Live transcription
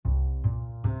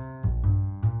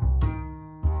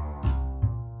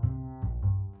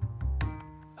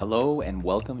Hello and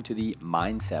welcome to the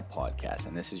Mindset Podcast,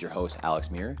 and this is your host, Alex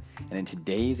Muir. And in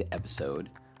today's episode,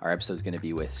 our episode is going to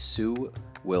be with Sue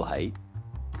Wilhite.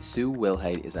 Sue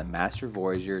Wilhite is a Master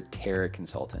Voyager Tarot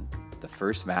consultant, the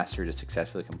first master to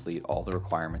successfully complete all the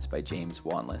requirements by James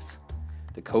Wanless,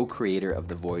 the co-creator of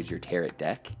the Voyager Tarot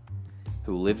deck,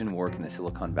 who lived and worked in the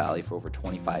Silicon Valley for over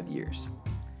 25 years.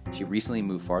 She recently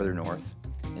moved farther north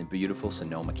in beautiful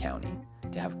Sonoma County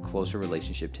to have a closer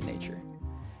relationship to nature.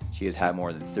 She has had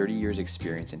more than 30 years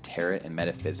experience in tarot and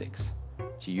metaphysics.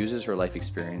 She uses her life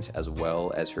experience as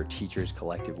well as her teacher's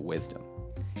collective wisdom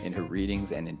in her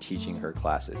readings and in teaching her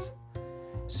classes.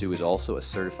 Sue is also a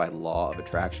certified law of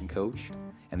attraction coach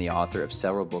and the author of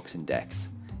several books and decks,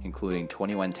 including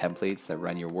 21 Templates That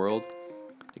Run Your World,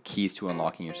 The Keys to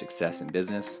Unlocking Your Success in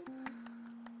Business,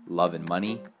 Love and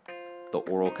Money, The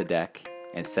Oracle Deck,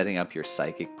 and Setting Up Your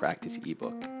Psychic Practice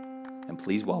ebook. And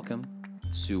please welcome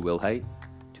Sue Wilhite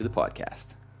to the podcast.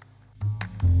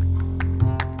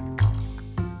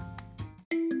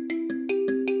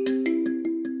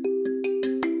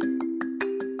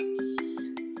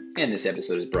 And this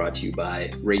episode is brought to you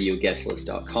by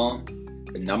RadioGuestList.com,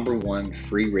 the #1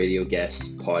 free radio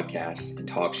guest, podcast, and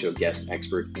talk show guest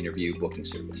expert interview booking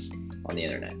service on the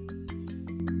internet.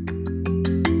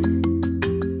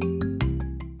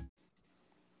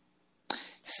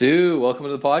 Sue, welcome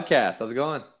to the podcast. How's it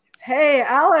going? Hey,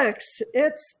 Alex,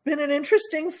 it's been an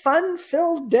interesting,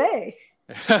 fun-filled day.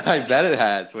 I bet it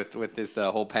has with this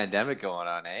whole pandemic going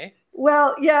on, eh?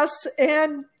 Well, yes,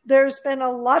 and there's been a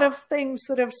lot of things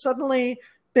that have suddenly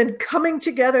been coming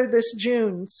together this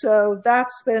June. So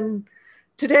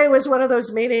today was one of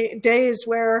those days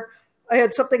where I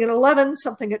had something at 11,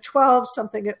 something at 12,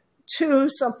 something at 2,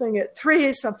 something at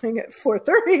 3, something at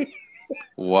 4:30.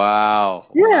 Wow.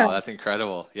 Yeah. Wow, that's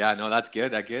incredible. Yeah, no, that's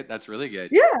good. That's really good.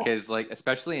 Yeah. Because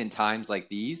especially in times like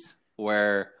these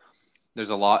where there's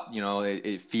a lot,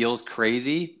 it feels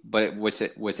crazy, but what's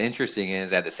interesting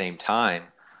is at the same time,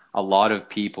 a lot of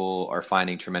people are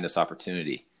finding tremendous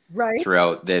opportunity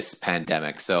throughout this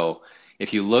pandemic. So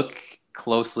if you look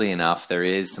closely enough, there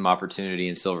is some opportunity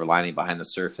and silver lining behind the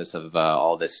surface of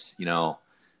all this,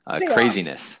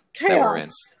 craziness that we're in.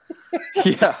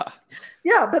 Yeah.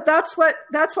 Yeah, but that's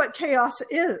what chaos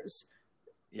is.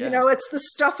 Yeah. It's the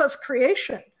stuff of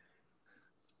creation.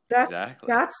 Exactly.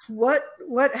 That's what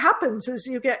happens is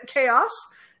you get chaos,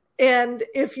 and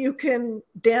if you can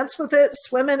dance with it,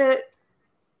 swim in it,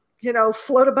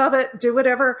 float above it, do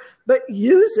whatever, but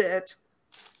use it,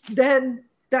 then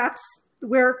that's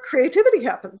where creativity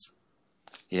happens.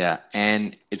 Yeah,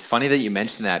 and it's funny that you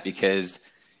mentioned that because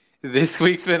this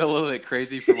week's been a little bit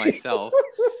crazy for myself.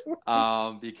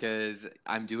 Because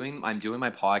I'm doing my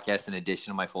podcast in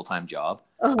addition to my full-time job.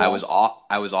 Uh-huh. I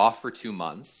was off for 2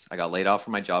 months. I got laid off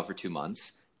from my job for 2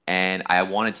 months, and I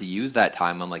wanted to use that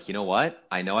time. I'm like, you know what?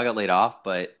 I know I got laid off,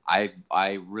 but I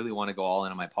really want to go all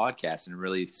in on my podcast and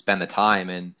really spend the time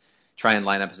and try and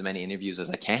line up as many interviews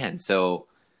as I can. So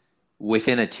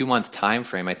within a 2-month time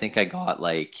frame, I think I got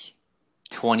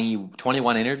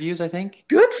 21 interviews, I think.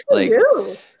 Good for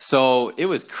you. So it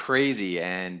was crazy.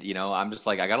 And, I'm just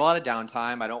I got a lot of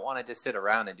downtime. I don't want to just sit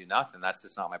around and do nothing. That's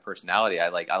just not my personality. I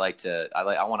want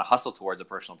to hustle towards a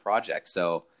personal project.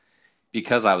 So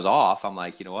because I was off, I'm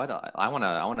like, you know what? I want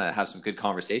to have some good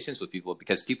conversations with people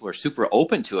because people are super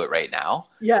open to it right now.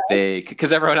 Yeah.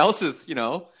 Because everyone else is,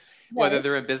 whether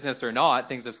they're in business or not,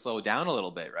 things have slowed down a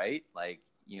little bit, right?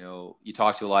 You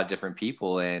talk to a lot of different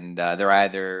people and they're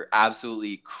either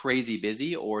absolutely crazy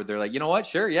busy or they're like, you know what?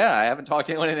 Sure. Yeah. I haven't talked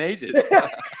to anyone in ages.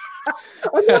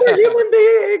 Another human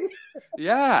being.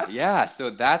 Yeah. Yeah. So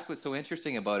that's what's so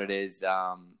interesting about it is,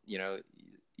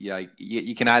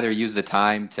 you can either use the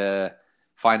time to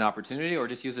find opportunity or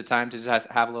just use the time to just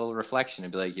have a little reflection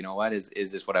and be like, you know what, is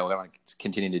this what I want to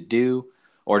continue to do?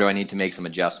 Or do I need to make some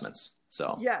adjustments?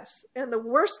 So, yes. And the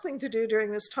worst thing to do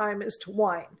during this time is to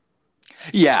whine.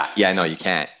 Yeah. No, you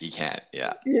can't.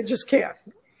 Yeah. You just can't.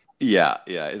 Yeah.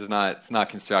 It's not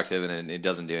constructive and it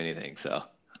doesn't do anything. So,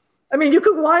 I mean, you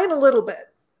could whine a little bit.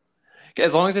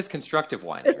 As long as it's constructive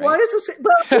whining. As long as it's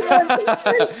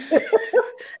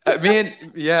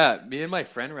me and my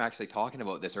friend were actually talking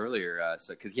about this earlier.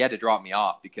 Because he had to drop me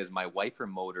off because my wiper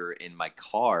motor in my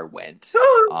car went.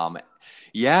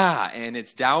 And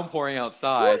it's downpouring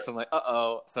outside. So I'm like,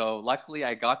 uh-oh. So luckily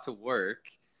I got to work.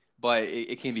 But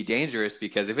it can be dangerous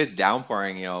because if it's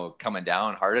downpouring, coming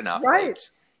down hard enough, right?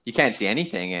 You can't see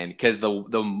anything, and because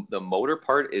the motor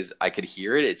part is, I could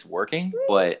hear it, it's working,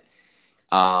 but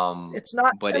it's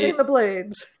not wiping the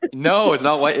blades. No, it's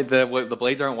not. The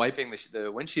blades aren't wiping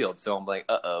the windshield, so I'm like,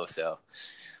 uh oh.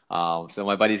 So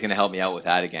my buddy's gonna help me out with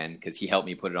that again because he helped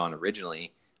me put it on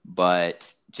originally.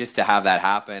 but just to have that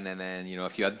happen, and then a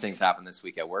few other things happen this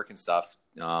week at work and stuff.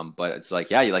 But it's like,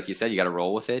 yeah, like you said, you got to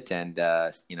roll with it and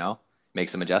make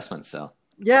some adjustments. So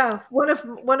yeah, one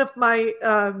of my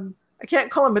I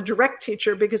can't call him a direct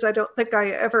teacher because I don't think I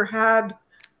ever had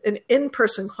an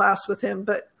in-person class with him,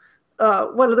 but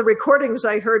one of the recordings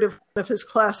I heard of one of his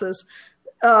classes,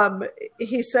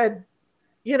 he said,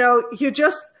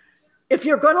 if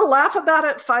you're going to laugh about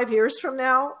it 5 years from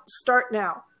now, start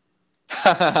now.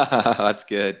 That's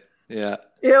good. Yeah.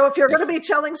 If you're going to be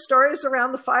telling stories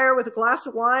around the fire with a glass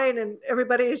of wine and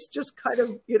everybody's just kind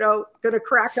of, going to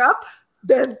crack up,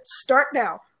 then start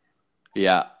now.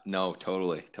 Yeah, no,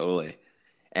 totally.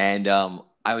 And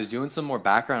I was doing some more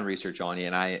background research on you,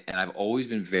 and I've always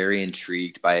been very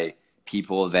intrigued by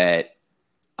people that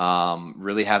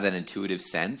really have that intuitive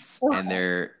sense, and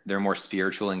they're more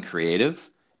spiritual and creative,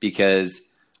 because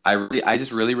I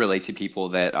just really relate to people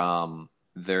that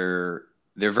they're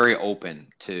very open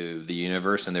to the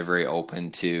universe, and they're very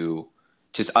open to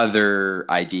just other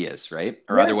ideas, right?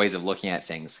 Or other ways of looking at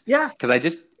things. Yeah.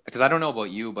 Because I don't know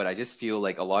about you, but I just feel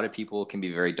like a lot of people can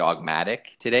be very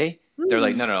dogmatic today. Mm-hmm. They're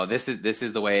like, no, this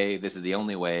is the way, this is the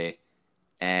only way.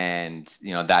 And,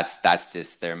 that's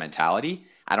just their mentality.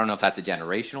 I don't know if that's a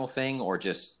generational thing or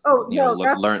just,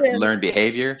 learn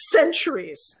behavior.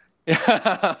 Centuries.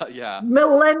 Yeah.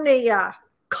 Millennia.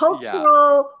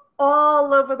 Cultural,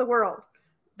 all over the world.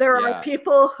 There are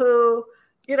people who,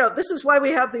 this is why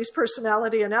we have these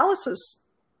personality analysis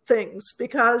things,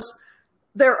 because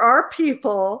there are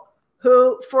people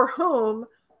for whom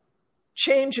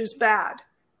change is bad.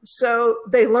 So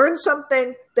they learn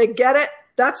something, they get it,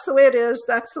 that's the way it is,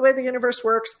 that's the way the universe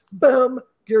works, boom,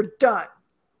 you're done.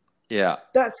 Yeah.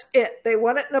 That's it. They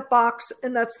want it in a box,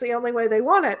 and that's the only way they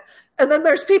want it. And then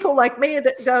there's people like me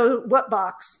that go, what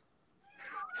box?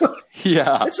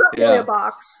 Yeah. It's not really a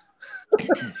box.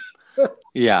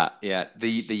 Yeah. The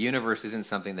universe isn't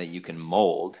something that you can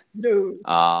mold. No.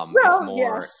 Well, it's more,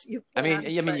 yes, you can.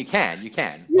 You can. You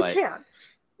can.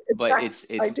 But fact, it's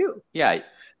I do.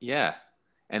 Yeah.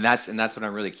 And that's what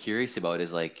I'm really curious about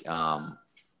is like,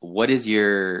 what is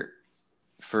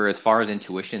for as far as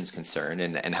intuition is concerned,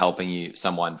 and helping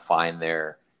someone find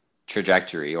their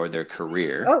trajectory or their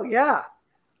career. Oh yeah.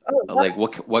 Like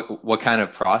what kind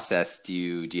of process do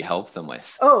you help them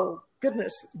with? Oh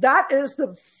goodness, that is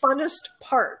the funnest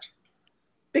part,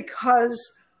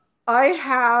 because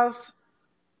I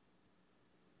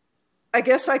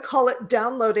guess I call it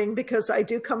downloading, because I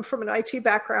do come from an IT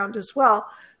background as well.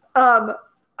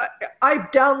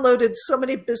 I've downloaded so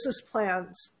many business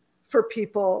plans for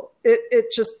people.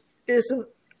 It just isn't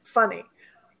funny.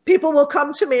 People will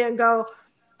come to me and go,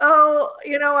 oh,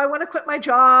 I want to quit my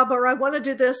job, or I want to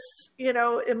do this,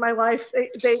 in my life.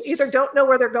 They either don't know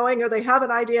where they're going, or they have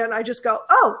an idea, and I just go,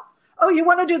 oh, you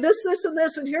want to do this, this, and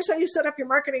this, and here's how you set up your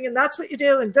marketing, and that's what you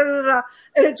do, and da-da-da-da.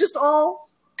 And it just all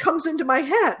comes into my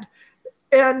head.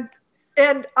 And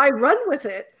I run with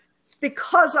it,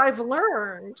 because I've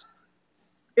learned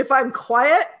if I'm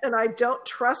quiet and I don't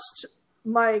trust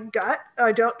my gut,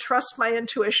 I don't trust my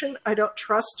intuition, I don't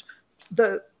trust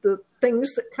the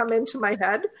things that come into my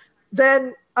head,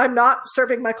 then I'm not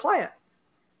serving my client,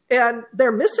 and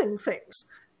they're missing things.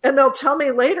 And they'll tell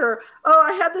me later, oh,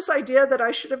 I had this idea that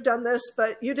I should have done this,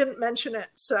 but you didn't mention it,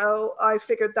 so I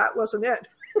figured that wasn't it.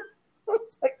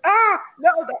 It's like,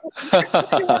 no, that was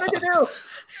what you wanted to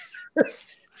do.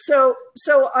 So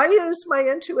I use my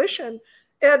intuition.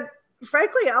 And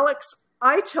frankly, Alex,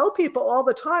 I tell people all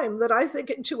the time that I think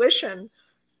intuition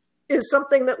is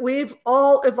something that we've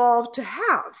all evolved to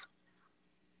have.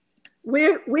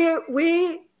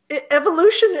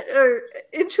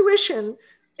 Intuition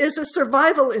is a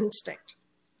survival instinct.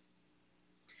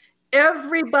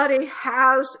 Everybody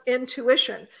has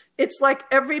intuition. It's like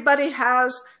everybody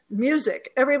has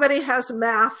music, everybody has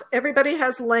math, everybody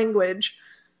has language.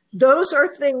 Those are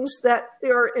things that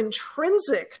are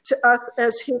intrinsic to us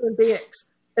as human beings.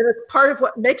 And it's part of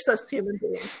what makes us human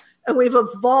beings. And we've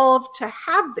evolved to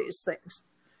have these things.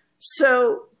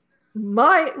 So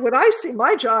what I see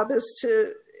my job is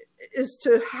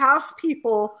to have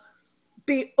people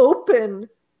be open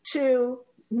to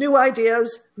new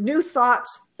ideas, new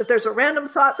thoughts. If there's a random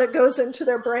thought that goes into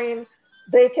their brain,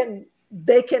 they can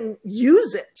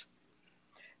use it.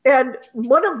 And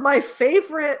one of my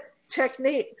favorite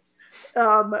techniques,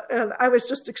 and I was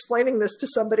just explaining this to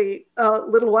somebody a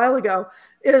little while ago,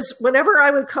 is whenever I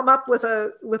would come up with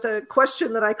a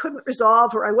question that I couldn't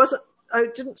resolve, or I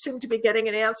didn't seem to be getting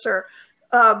an answer,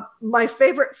 my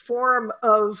favorite form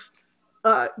of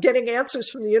getting answers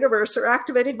from the universe or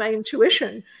activating my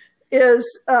intuition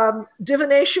is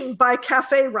divination by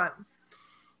cafe run.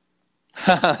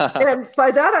 And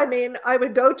by that, I mean, I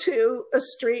would go to a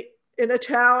street in a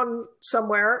town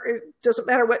somewhere, it doesn't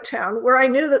matter what town, where I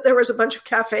knew that there was a bunch of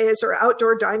cafes or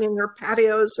outdoor dining or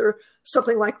patios or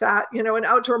something like that, you know, an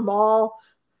outdoor mall.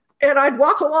 And I'd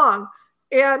walk along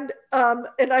and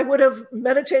I would have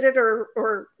meditated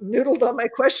or noodled on my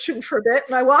question for a bit.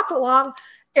 And I walk along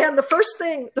and the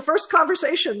first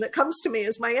conversation that comes to me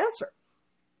is my answer.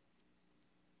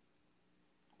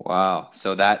 Wow.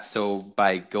 So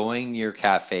by going near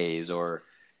cafes or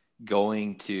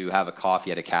going to have a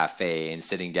coffee at a cafe and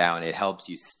sitting down, it helps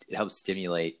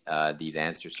stimulate these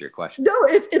answers to your question. No,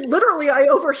 it literally, I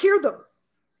overhear them.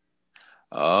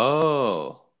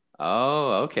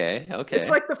 Okay. It's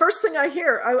like the first thing I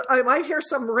hear. I might hear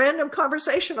some random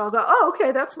conversation. I'll go, oh,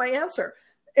 okay, that's my answer.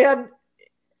 And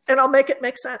I'll make it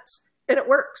make sense. And it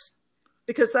works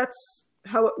because that's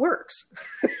how it works.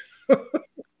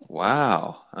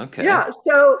 Wow. Okay. Yeah.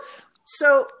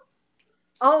 So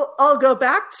I'll go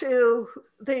back to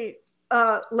the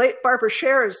late Barbara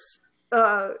Scher's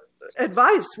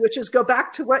advice, which is go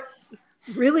back to what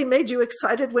really made you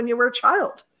excited when you were a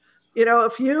child. You know,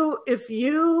 if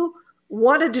you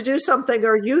wanted to do something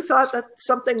or you thought that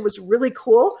something was really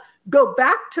cool, go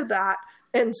back to that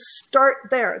and start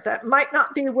there. That might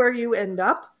not be where you end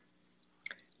up,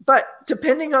 but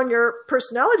depending on your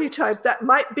personality type, that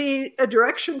might be a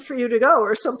direction for you to go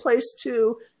or someplace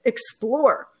to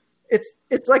explore.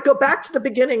 It's like go back to the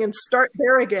beginning and start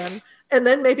there again, and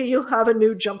then maybe you'll have a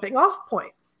new jumping off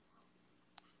point.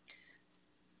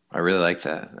 I really like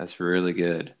that. That's really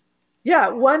good. Yeah,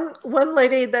 one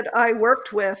lady that I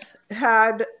worked with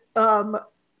had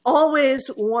always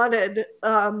wanted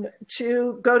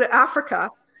to go to Africa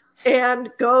and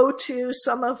go to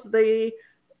some of the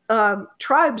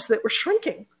tribes that were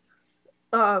shrinking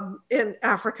in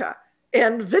Africa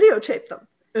and videotape them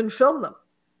and film them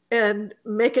and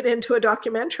make it into a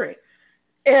documentary.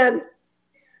 And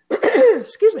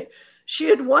excuse me, she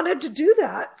had wanted to do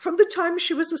that from the time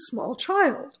she was a small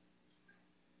child.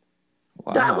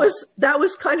 Wow. That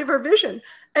was kind of her vision.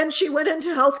 And she went into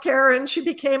healthcare and she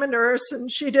became a nurse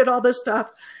and she did all this stuff.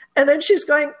 And then she's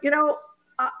going, you know,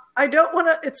 I don't want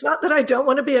to, it's not that I don't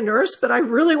want to be a nurse, but I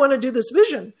really want to do this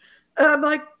vision. And I'm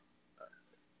like,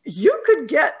 you could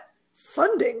get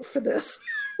funding for this.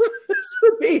 This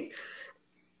would be,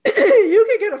 you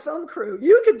could get a film crew.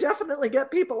 You could definitely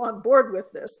get people on board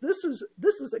with this. This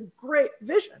is a great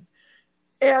vision.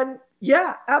 And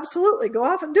yeah, absolutely. Go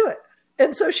off and do it.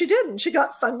 And so she did. And she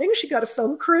got funding. She got a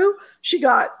film crew. She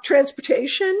got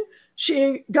transportation.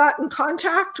 She got in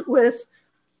contact with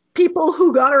people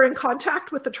who got her in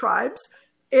contact with the tribes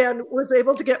and was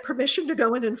able to get permission to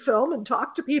go in and film and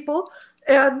talk to people.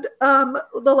 And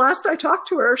the last I talked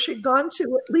to her, she'd gone to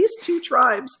at least 2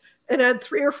 tribes and had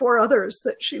 3 or 4 others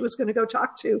that she was going to go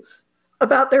talk to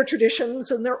about their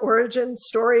traditions and their origin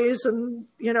stories and,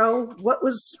 you know, what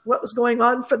was going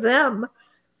on for them.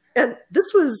 And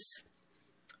this was,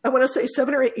 I want to say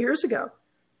 7 or 8 years ago.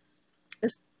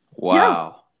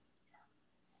 Wow.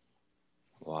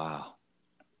 Yeah. Wow.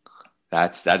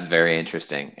 That's very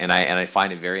interesting. And I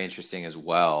find it very interesting as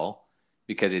well,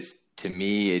 because to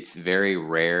me, it's very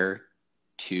rare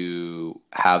to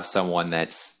have someone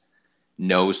has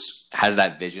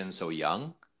that vision so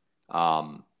young.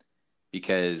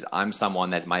 Because I'm someone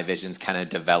that my vision's kind of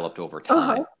developed over time.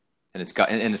 Uh-huh. And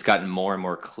it's gotten more and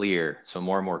more clear. So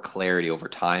more and more clarity over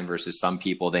time versus some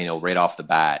people, they know right off the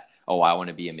bat, oh, I want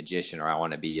to be a magician, or I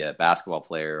want to be a basketball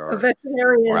player, or a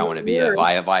veterinarian, or I want to be a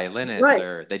violinist, right.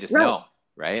 Or they just know,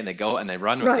 right? And they go and they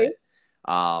run with it.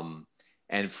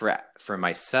 And for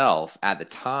myself at the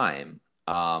time,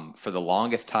 for the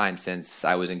longest time since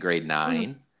I was in grade 9,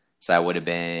 mm-hmm. So I would have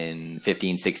been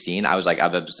 15, 16, I was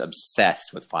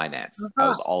obsessed with finance. Uh-huh. I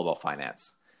was all about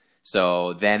finance.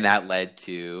 So then that led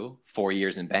to 4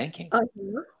 years in banking.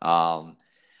 Uh-huh.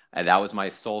 And that was my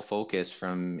sole focus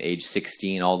from age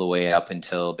 16 all the way up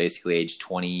until basically age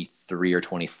 23 or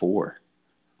 24.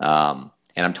 And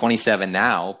I'm 27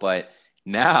 now, but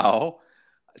now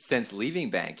since leaving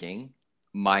banking,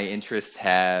 my interests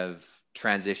have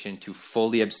transitioned to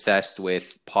fully obsessed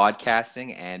with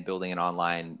podcasting and building an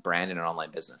online brand and an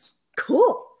online business.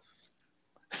 Cool.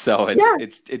 So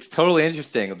it's totally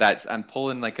interesting that I'm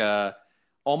pulling like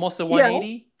almost a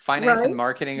 180. Finance and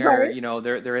marketing are, you know,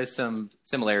 there is some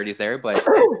similarities there, but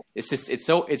it's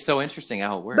so interesting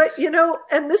how it works. But, you know,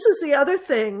 and this is the other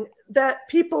thing that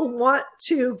people want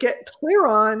to get clear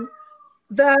on,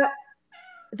 that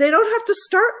they don't have to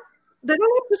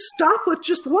stop with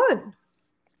just one.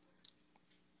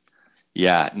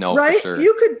 Yeah, no, right? for sure.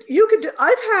 You could,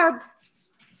 I've had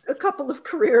a couple of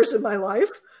careers in my life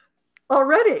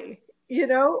already,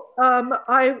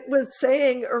 I was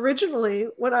saying originally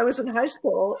when I was in high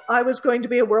school, I was going to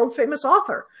be a world famous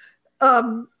author.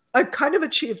 I've kind of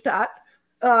achieved that.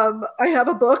 I have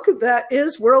a book that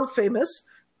is world famous.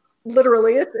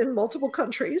 Literally, it's in multiple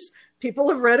countries. People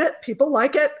have read it. People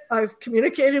like it. I've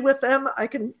communicated with them. I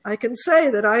can say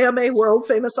that I am a world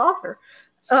famous author.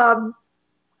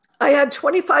 I had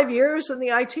 25 years in the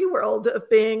IT world of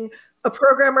being a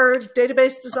programmer,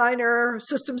 database designer,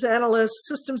 systems analyst,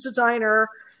 systems designer,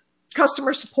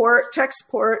 customer support, tech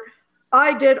support.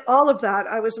 I did all of that.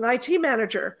 I was an IT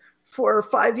manager for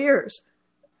 5 years.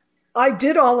 I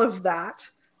did all of that.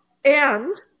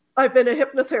 And I've been a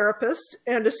hypnotherapist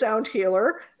and a sound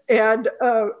healer and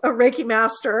a Reiki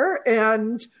master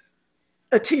and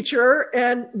a teacher.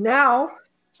 And now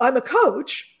I'm a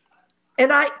coach,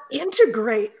 and I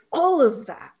integrate all of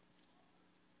that.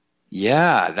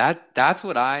 Yeah, that's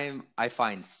what I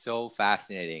find so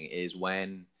fascinating is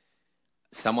when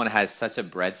someone has such a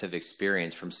breadth of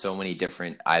experience from so many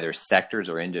different either sectors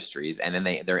or industries, and then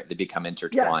they become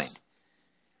intertwined. Yes.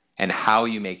 And how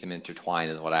you make them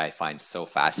intertwined is what I find so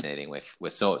fascinating with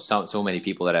so many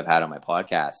people that I've had on my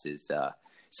podcast. Is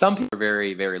some people are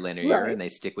very, very linear, Right. and they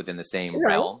stick within the same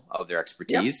Right. realm of their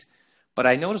expertise. Yep. But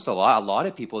I noticed a lot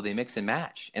of people, they mix and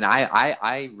match, and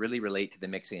I really relate to the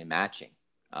mixing and matching,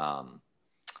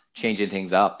 changing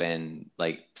things up, and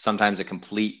like sometimes a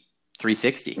complete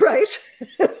 360. Right.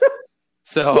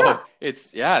 So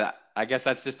yeah. I guess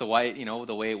that's just the way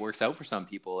it works out for some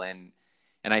people, and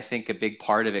I think a big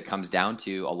part of it comes down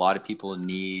to a lot of people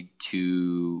need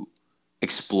to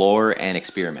explore and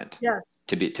experiment. Yes.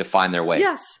 To find their way.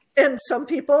 Yes. And some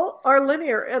people are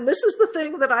linear. And this is the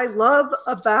thing that I love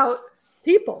about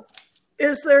people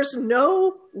is there's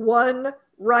no one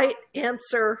right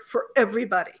answer for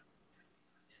everybody.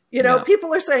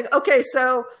 People are saying, okay,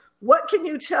 so what can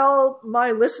you tell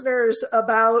my listeners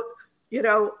about,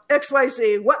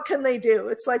 XYZ? What can they do?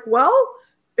 It's like, well,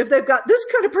 if they've got this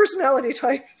kind of personality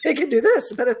type, they can do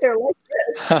this. But if they're like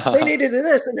this, they need to do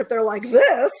this. And if they're like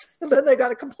this, then they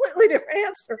got a completely different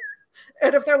answer.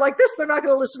 And if they're like this, they're not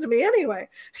going to listen to me anyway.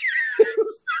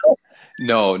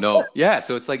 No. Yeah.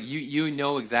 So it's like you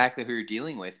know exactly who you're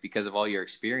dealing with because of all your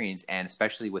experience, and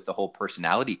especially with the whole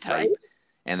personality type. Right.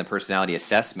 And the personality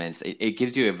assessments, it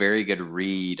gives you a very good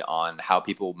read on how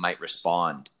people might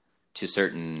respond to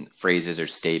certain phrases or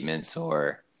statements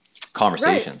or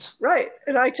conversations. Right.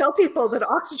 And I tell people that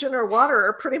oxygen or water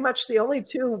are pretty much the only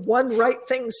one right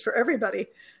things for everybody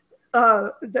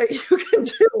that you can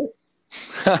do.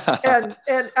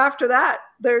 and after that,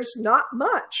 there's not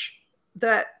much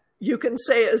that you can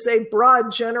say as a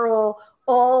broad general,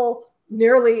 all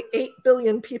nearly 8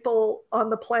 billion people on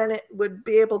the planet would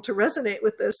be able to resonate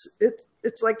with this.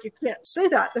 It's like you can't say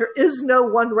that. There is no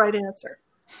one right answer.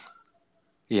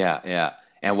 Yeah.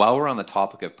 And while we're on the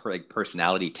topic of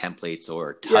personality templates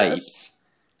or types,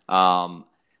 yes.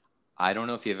 I don't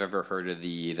know if you've ever heard of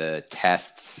the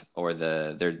tests or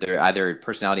they're either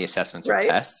personality assessments or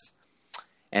tests.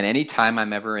 And anytime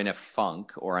I'm ever in a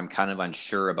funk or I'm kind of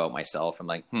unsure about myself, I'm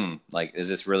like, is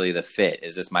this really the fit?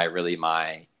 Is this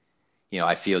do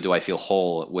I feel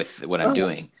whole with what I'm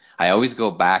doing? I always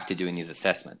go back to doing these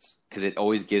assessments because it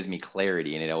always gives me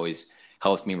clarity and it always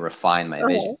helps me refine my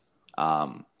vision.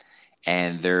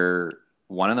 And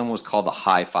one of them was called the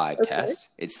High Five test.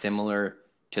 It's similar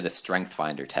to the Strength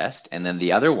Finder test. And then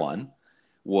the other one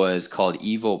was called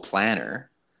Evo Planner.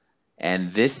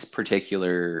 And this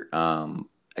particular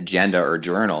agenda or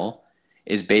journal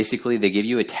is basically they give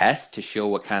you a test to show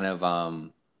what kind of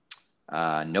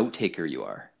note taker you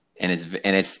are. And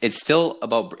it's still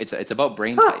about it's about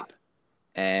brain type.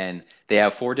 And they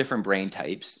have 4 different brain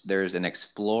types. There's an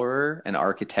explorer, an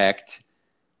architect,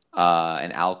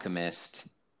 an alchemist,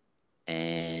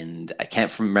 and I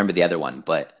can't remember the other one,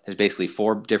 but there's basically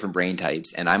 4 different brain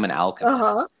types, and I'm an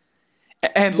alchemist.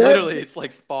 And literally, it's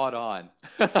like spot on.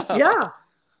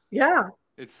 Yeah.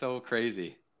 It's so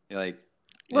crazy.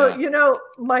 Well,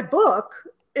 my book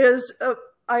is,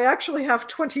 I actually have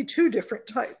 22 different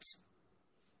types.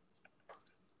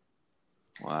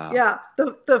 Wow. Yeah.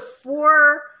 The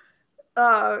 4,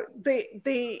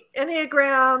 the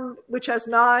Enneagram, which has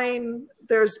 9,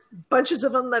 there's bunches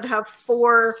of them that have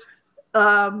 4.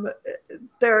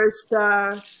 There's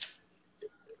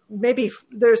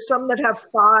there's some that have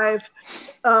 5.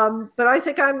 But I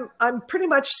think I'm pretty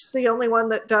much the only one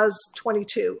that does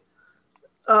 22.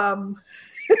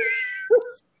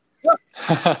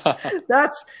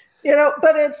 That's,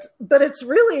 but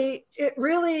it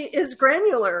really is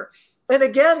granular. And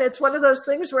again, it's one of those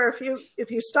things where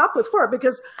if you stop with 4,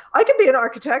 because I can be an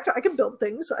architect, I can build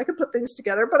things, I can put things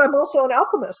together, but I'm also an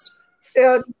alchemist.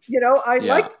 And, I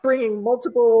Yeah. like bringing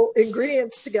multiple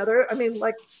ingredients together. I mean,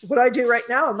 like what I do right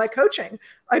now in my coaching,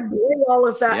 I bring all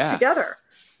of that Yeah. together,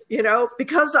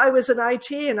 because I was in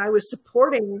IT and I was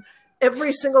supporting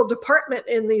every single department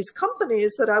in these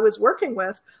companies that I was working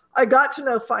with. I got to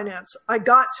know finance. I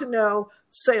got to know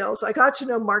sales. I got to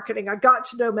know marketing. I got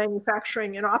to know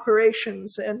manufacturing and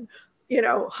operations and,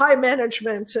 high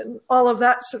management and all of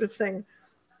that sort of thing.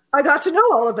 I got to know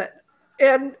all of it.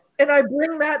 And I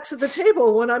bring that to the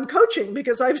table when I'm coaching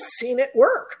because I've seen it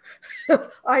work.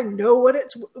 I know what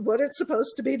it's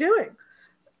supposed to be doing.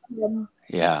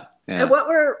 Yeah. And Yeah. what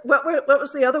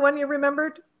was the other one you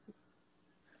remembered?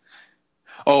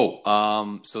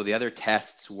 Oh, so the other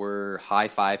tests were high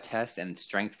five test and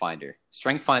strength finder.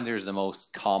 Strength finder is the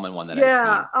most common one that I've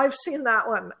Yeah, seen. I've seen that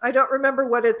one. I don't remember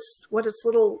what its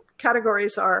little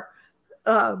categories are.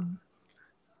 Um,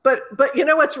 but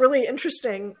what's really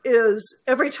interesting is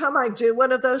every time I do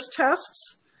one of those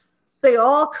tests, they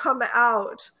all come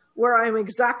out where I'm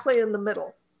exactly in the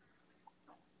middle.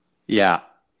 Yeah.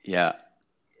 Yeah.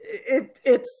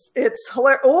 It's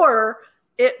hilarious, or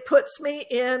it puts me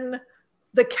in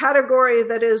the category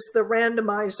that is the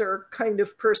randomizer kind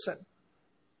of person.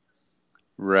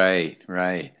 Right.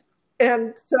 Right.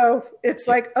 And so it's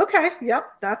Yeah. like, okay,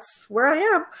 yep, that's where I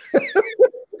am.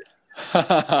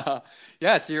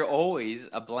 Yeah. So you're always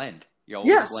a blend. You're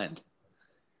always a Yes. blend.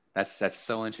 That's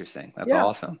so interesting. That's Yeah.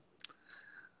 awesome.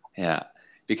 Yeah,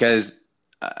 because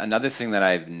another thing that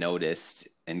I've noticed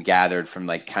and gathered from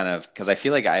like kind of because I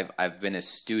feel like I've been a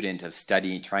student of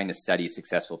trying to study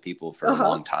successful people for a Uh-huh.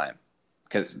 long time.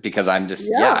 Because I'm just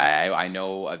yeah, Yeah. I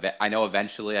know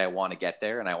eventually I want to get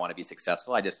there and I want to be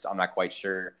successful. I'm not quite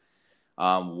sure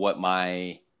what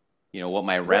my what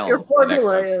my What your realm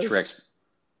formula of true is.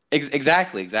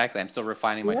 exactly. I'm still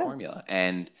refining my Yeah. formula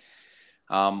and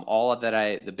all of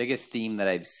that the biggest theme that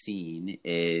I've seen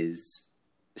is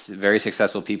very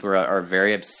successful people are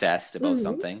very obsessed about Hmm.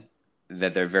 something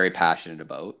that they're very passionate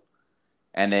about,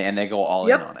 and they go all in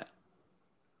Yep. on it.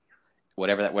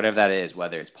 Whatever that is,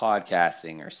 whether it's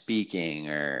podcasting or speaking,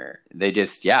 or they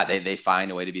just they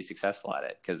find a way to be successful at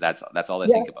it because that's all they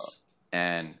think about.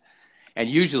 Yes. And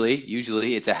usually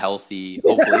it's a healthy,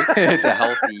 hopefully it's a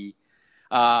healthy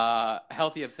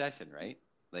obsession, right?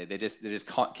 They just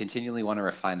continually want to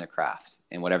refine their craft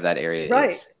in whatever that area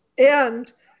Right. is.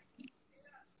 And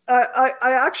I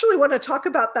actually want to talk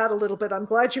about that a little bit. I'm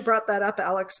glad you brought that up,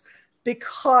 Alex,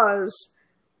 because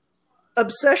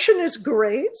obsession is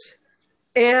great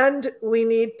and we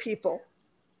need people.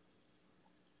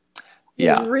 We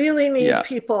Yeah, really need yeah,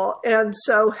 people. And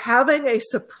so having a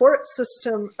support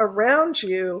system around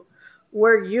you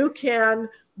where you can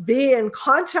be in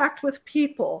contact with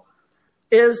people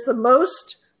is the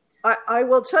most, I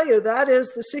will tell you, that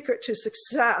is the secret to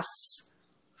success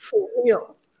for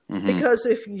real. hmm Because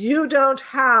if you don't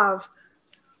have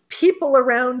people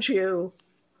around you,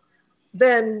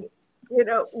 then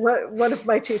one of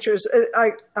my teachers,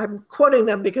 I'm quoting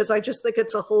them because I just think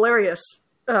it's a hilarious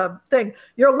thing.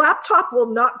 Your laptop will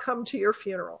not come to your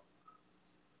funeral.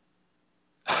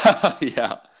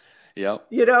 yeah, yep.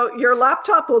 Your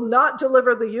laptop will not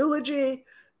deliver the eulogy.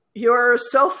 Your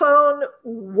cell phone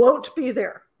won't be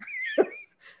there.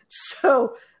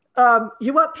 So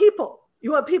you want people.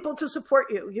 You want people to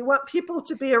support you. You want people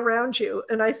to be around you.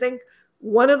 And I think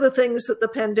one of the things that the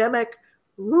pandemic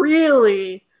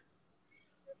really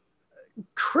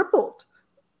crippled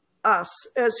us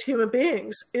as human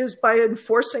beings is by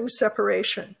enforcing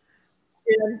separation.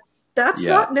 And that's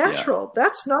Yeah, not yeah. natural.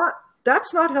 That's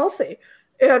not healthy.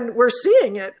 And we're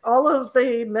seeing it. All of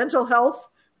the mental health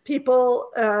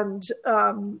people and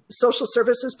social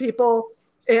services people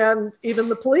and even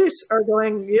the police are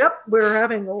going, yep, we're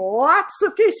having lots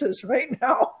of cases right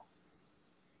now.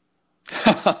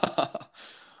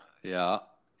 Yeah,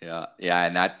 yeah,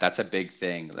 and that's a big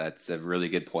thing. That's a really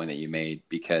good point that you made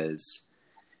because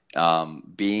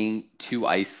being too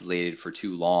isolated for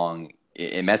too long,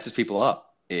 it messes people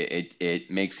up. It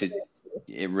makes it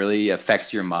really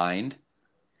affects your mind.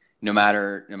 No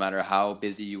matter how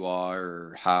busy you are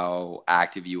or how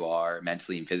active you are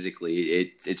mentally and physically,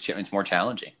 it's more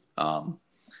challenging.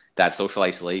 That social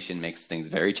isolation makes things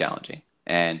very challenging,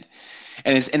 and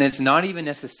it's not even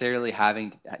necessarily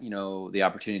having the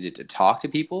opportunity to talk to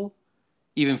people.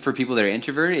 Even for people that are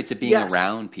introverted, it's a being Yes.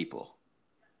 around people,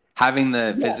 having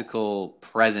the Yes. physical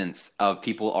presence of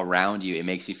people around you. It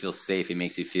makes you feel safe. It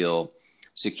makes you feel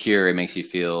secure. It makes you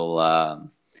feel I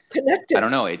Connected.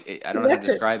 don't know. I don't know how to Connected.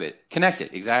 describe it.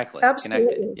 Connected, exactly.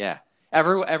 Connected. Absolutely. Yeah.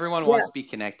 Everyone wants to be Yes.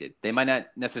 connected. They might not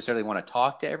necessarily want to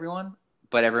talk to everyone,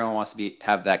 but everyone wants to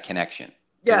have that connection.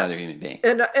 another Yes. human being.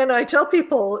 And I tell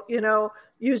people,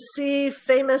 you see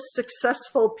famous,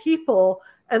 successful people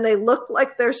and they look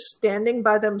like they're standing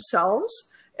by themselves.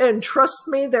 And trust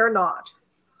me, they're not.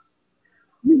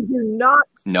 You do not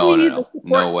see the No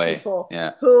support way. people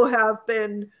Yeah. who have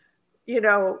been,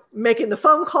 making the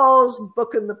phone calls,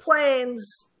 booking the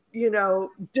planes, doing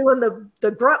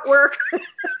the grunt work.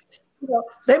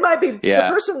 They might be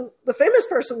the famous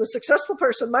person, the successful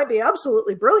person might be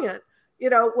absolutely brilliant.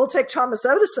 We'll take Thomas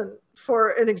Edison for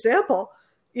an example.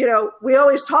 We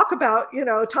always talk about,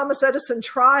 Thomas Edison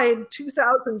tried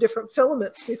 2,000 different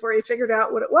filaments before he figured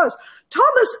out what it was.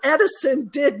 Thomas Edison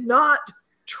did not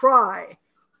try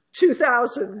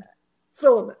 2,000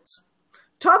 filaments.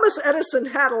 Thomas Edison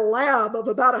had a lab of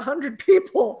about 100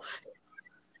 people.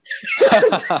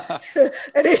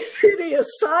 And he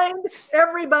assigned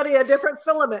everybody a different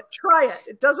filament. Try it.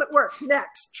 It doesn't work.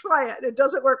 Next. Try it. It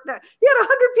doesn't work. Next. He had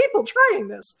 100 people trying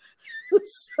this.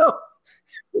 So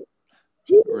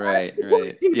right.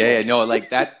 Yeah. No, like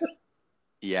that.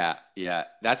 Yeah.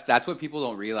 That's what people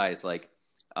don't realize. Like,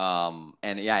 and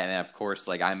of course,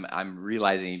 like I'm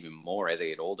realizing even more as I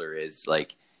get older is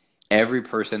like every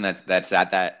person that's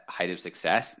at that height of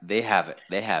success, they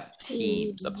have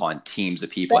teams upon teams of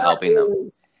people helping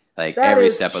them, like every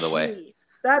step of the way.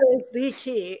 That is the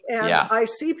key. And I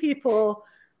see people,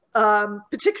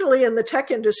 particularly in the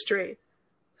tech industry,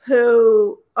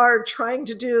 who are trying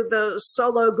to do the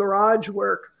solo garage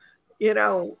work,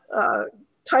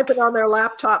 typing on their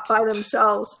laptop by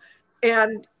themselves.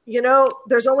 And,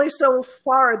 there's only so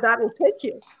far that will take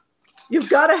you. You've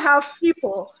got to have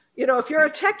people. If you're a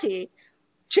techie,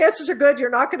 chances are good you're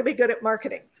not going to be good at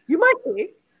marketing. You might be.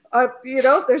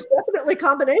 There's definitely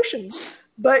combinations,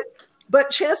 but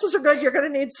chances are good you're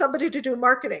going to need somebody to do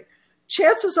marketing.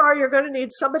 Chances are you're going to need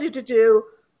somebody to do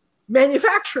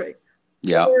manufacturing,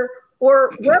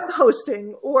 or web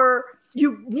hosting, or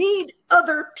you need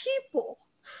other people.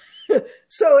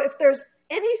 So if there's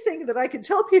anything that I can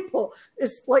tell people,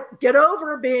 it's like, get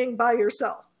over being by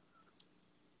yourself.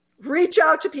 Reach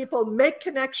out to people, make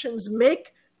connections,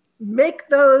 make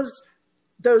those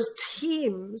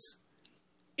teams.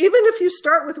 Even if you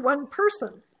start with one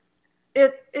person,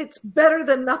 it's better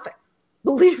than nothing.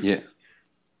 Believe me.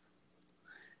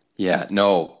 Yeah,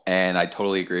 no, and I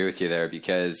totally agree with you there,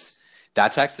 because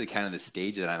that's actually kind of the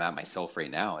stage that I'm at myself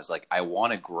right now. Is like, I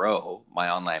want to grow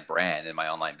my online brand and my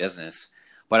online business,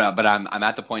 but I'm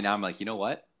at the point now. I'm like, you know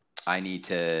what? I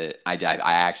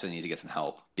actually need to get some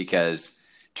help, because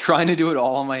trying to do it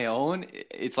all on my own,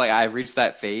 it's like I've reached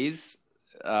that phase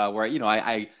where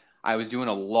I was doing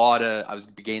I was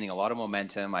gaining a lot of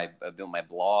momentum. I built my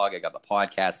blog. I got the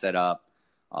podcast set up.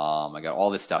 I got all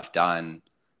this stuff done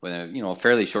within a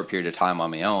fairly short period of time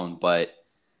on my own. But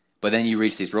then you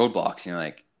reach these roadblocks, and you're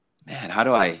like, man, how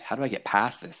do I get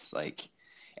past this? Like,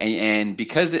 and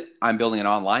because I'm building an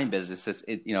online business,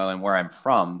 and where I'm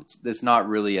from, it's not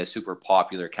really a super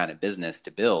popular kind of business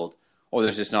to build, or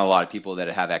there's just not a lot of people that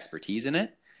have expertise in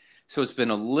it. So it's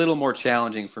been a little more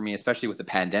challenging for me, especially with the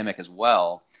pandemic as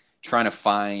well, trying to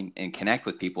find and connect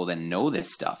with people that know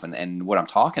this stuff and what I'm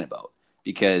talking about,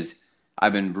 because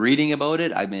I've been reading about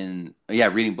it. I've been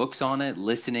reading books on it,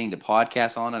 listening to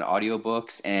podcasts on it,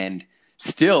 audiobooks, and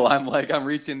still I'm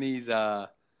reaching these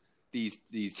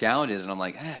challenges, and I'm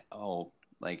like,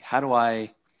 how do I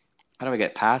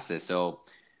get past this? So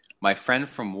my friend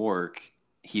from work,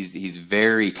 he's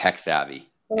very tech savvy,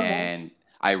 and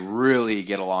I really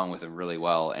get along with him really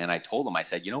well. And I told him, I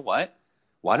said, you know what?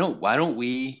 Why don't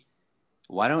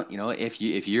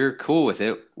if you're cool with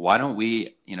it, why don't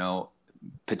we,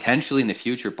 potentially in the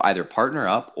future either partner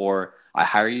up, or I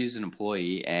hire you as an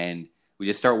employee and we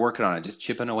just start working on it, just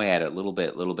chipping away at it little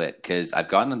bit, because I've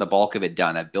gotten the bulk of it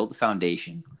done. I've built the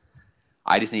foundation.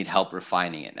 I just need help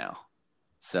refining it now.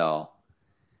 So,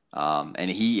 and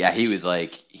he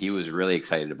was really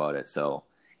excited about it. So,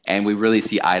 and we really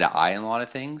see eye to eye in a lot of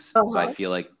things. So I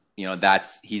feel like,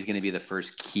 he's going to be the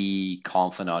first key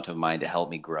confidant of mine to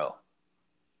help me grow.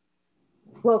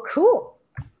 Well, cool.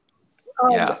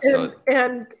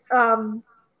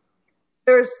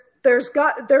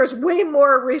 There's way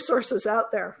more resources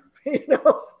out there,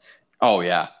 Oh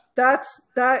yeah.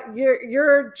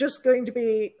 You're just going to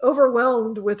be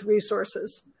overwhelmed with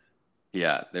resources.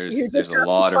 Yeah, there's a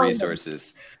lot of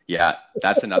resources. Yeah,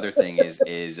 that's another thing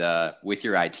is with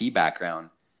your IT background,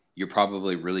 you're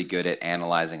probably really good at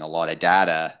analyzing a lot of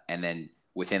data, and then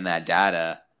within that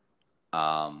data,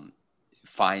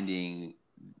 finding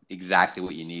exactly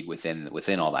what you need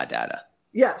within all that data.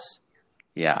 Yes.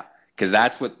 Yeah, because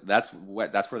that's where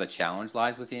the challenge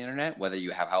lies with the internet, whether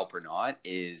you have help or not,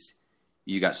 is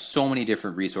you got so many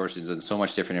different resources and so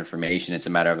much different information. It's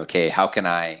a matter of, okay, how can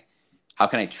I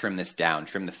trim this down,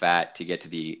 trim the fat to get to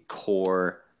the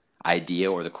core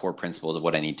idea or the core principles of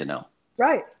what I need to know.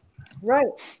 Right. Right.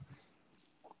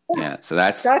 Yeah. So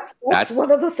that's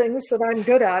one of the things that I'm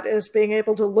good at, is being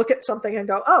able to look at something and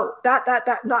go, oh, that,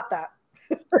 not that.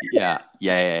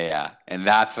 Yeah. And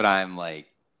that's what I'm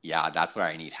like, that's where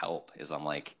I need help, is I'm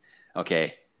like,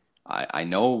 okay, I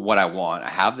know what I want. I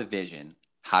have the vision.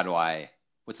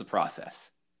 What's the process?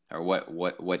 Or what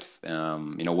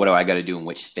do I got to do in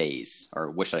which phase,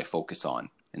 or what should I focus on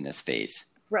in this phase?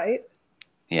 Right.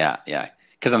 Yeah.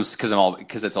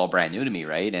 Because it's all brand new to me.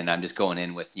 Right. And I'm just going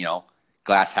in with,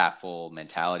 glass half full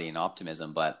mentality and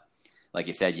optimism. But like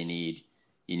you said, you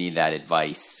need that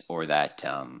advice, or that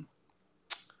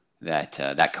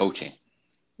coaching.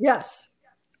 Yes.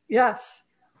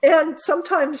 And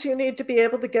sometimes you need to be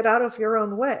able to get out of your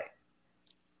own way.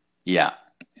 Yeah,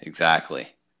 exactly.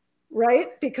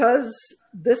 Right? Because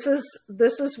this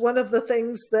is one of the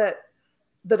things that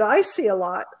I see a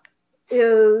lot,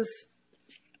 is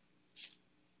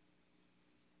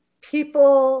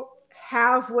people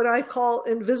have what I call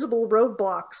invisible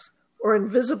roadblocks, or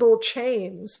invisible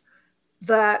chains,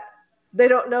 that they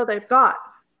don't know they've got.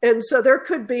 And so there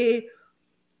could be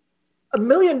 $1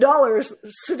 million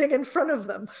sitting in front of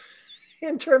them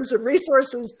in terms of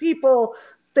resources, people,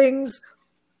 things,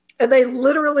 and they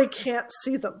literally can't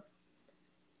see them.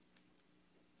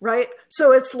 Right?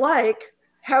 So it's like,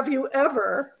 have you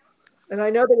ever, and I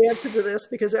know the answer to this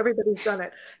because everybody's done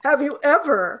it, have you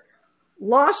ever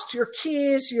lost your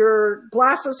keys, your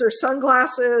glasses or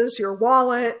sunglasses, your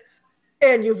wallet,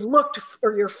 and you've looked,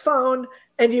 or your phone,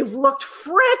 and you've looked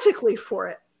frantically for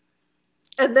it,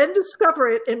 and then discover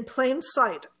it in plain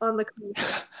sight on the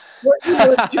computer, where you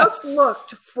have just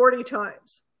looked 40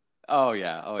 times? Oh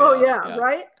yeah,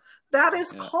 right? That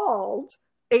is called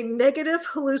a negative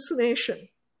hallucination.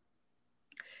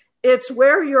 It's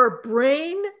where your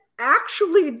brain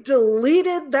actually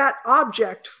deleted that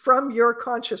object from your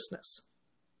consciousness.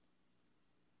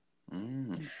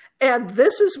 And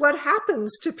this is what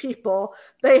happens to people.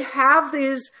 They have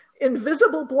these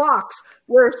invisible blocks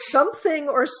where something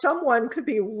or someone could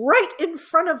be right in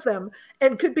front of them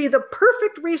and could be the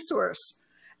perfect resource,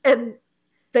 and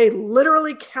they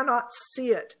literally cannot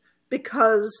see it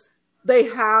because they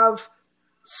have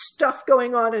stuff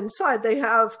going on inside. They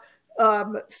have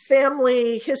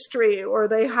family history, or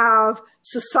they have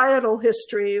societal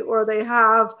history, or they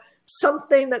have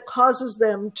something that causes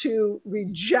them to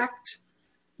reject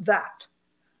that.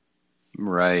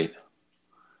 Right.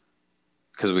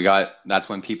 Because that's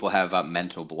when people have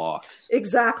mental blocks.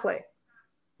 Exactly.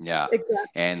 Yeah.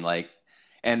 Exactly.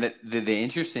 And the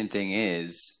interesting thing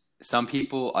is,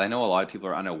 I know a lot of people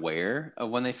are unaware of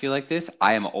when they feel like this.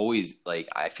 I am always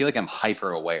I feel like I'm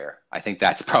hyper aware. I think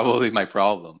that's probably my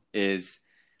problem, is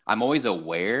I'm always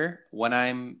aware when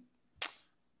I'm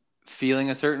feeling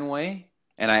a certain way.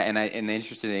 And the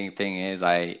interesting thing is,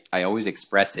 I always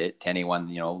express it to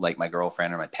anyone, like my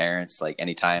girlfriend or my parents. Like,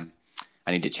 anytime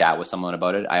I need to chat with someone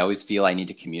about it, I always feel I need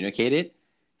to communicate it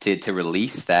to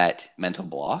release that mental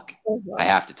block. Mm-hmm. I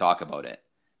have to talk about it.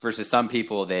 Versus some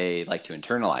people, they like to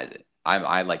internalize it.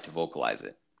 I like to vocalize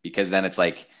it, because then it's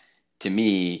like, to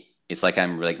me, it's like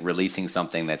I'm like releasing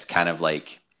something that's kind of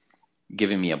like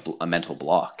giving me a mental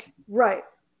block. Right.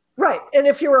 And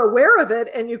if you're aware of it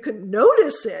and you can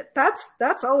notice it,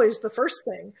 that's always the first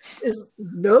thing, is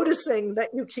noticing that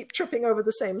you keep tripping over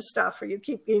the same stuff, or you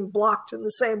keep being blocked in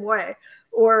the same way,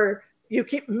 or you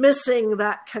keep missing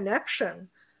that connection.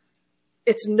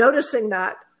 It's noticing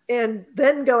that, and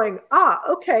then going,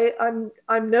 okay, I'm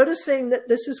noticing that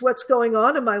this is what's going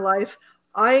on in my life.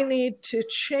 I need to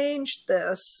change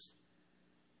this,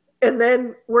 and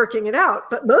then working it out.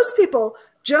 But most people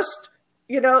just,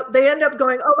 they end up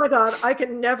going, oh my God, I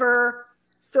can never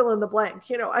fill in the blank.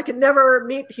 I can never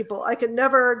meet people. I can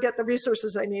never get the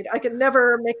resources I need. I can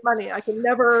never make money. I can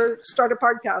never start a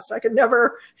podcast. I can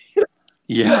never.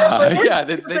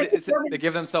 They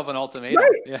give themselves an ultimatum.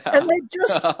 Right. Yeah. And they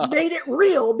just made it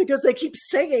real because they keep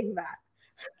saying that.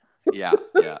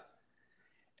 Yeah.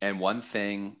 And one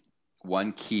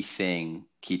key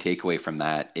takeaway from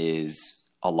that is,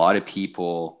 a lot of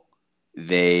people,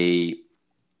 they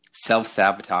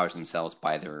self-sabotage themselves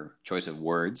by their choice of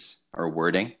words or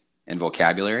wording and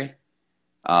vocabulary.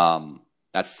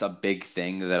 That's a big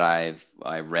thing that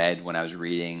I read when I was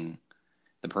reading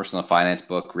the personal finance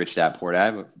book, Rich Dad Poor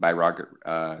Dad by Robert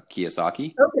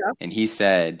Kiyosaki. Okay. And he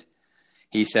said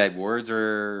words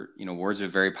are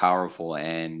very powerful,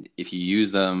 and if you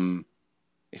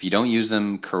don't use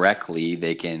them correctly,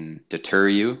 they can deter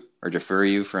you or defer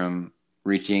you from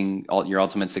reaching your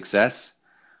ultimate success,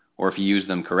 or if you use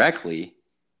them correctly,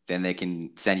 then they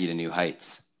can send you to new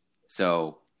heights.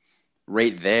 So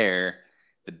right there,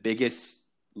 the biggest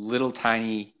little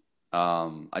tiny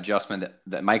adjustment,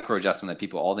 that micro adjustment that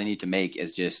people, all they need to make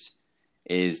is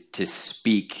to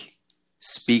speak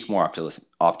more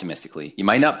optimistically. You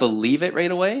might not believe it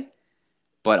right away,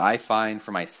 but I find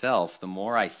for myself, the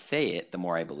more I say it, the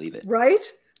more I believe it.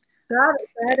 Right?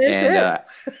 That is it.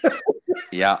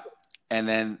 Yeah. And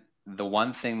then the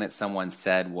one thing that someone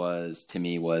said to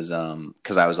me was,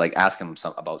 because I was like asking him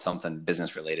about something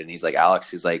business related, and he's like,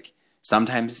 Alex, he's like,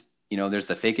 sometimes, there's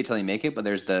the fake it till you make it, but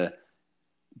there's the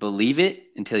believe it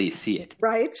until you see it.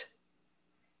 Right.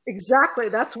 Exactly.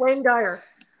 That's Wayne Dyer.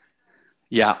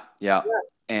 Yeah.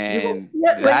 And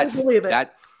that's when you believe it.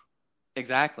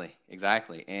 Exactly.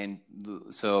 And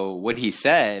so what he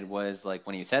said was, like,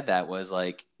 when he said that, was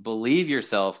like, believe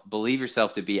yourself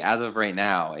to be, as of right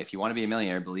now, if you want to be a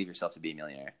millionaire, believe yourself to be a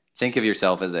millionaire. Think of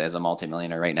yourself as a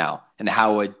multimillionaire right now. And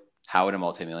how would a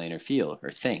multimillionaire feel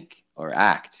or think or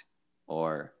act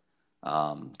or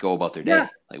go about their day? Yeah.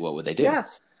 Like, what would they do?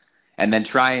 Yes. And then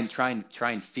try and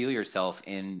feel yourself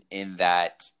in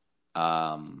that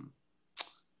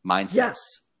mindset. Yes.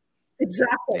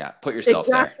 Exactly. Yeah. Put yourself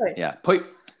there. Yeah.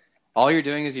 All you're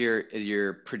doing is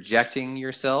you're projecting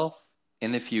yourself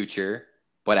in the future,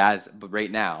 but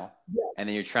right now, yes. And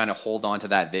then you're trying to hold on to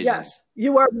that vision. Yes.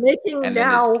 You are making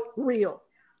now real.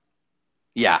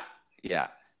 Yeah. Yeah.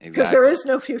 Exactly. Because there is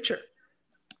no future.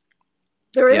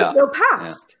 There is no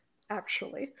past,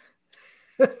 actually.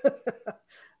 There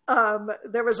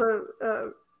was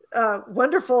a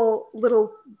wonderful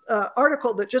little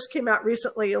article that just came out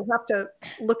recently. You'll have to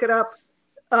look it up.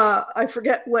 I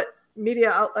forget what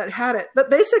media outlet had it, but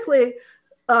basically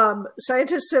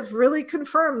scientists have really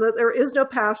confirmed that there is no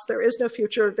past, there is no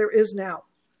future, there is now.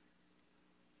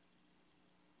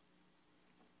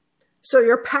 So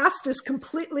your past is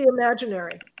completely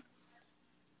imaginary.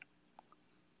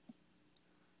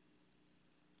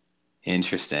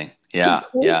 Interesting. Yeah.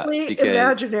 Completely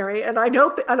imaginary. And I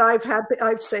know, and I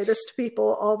say this to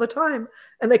people all the time,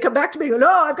 and they come back to me and go,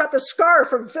 no, I've got the scar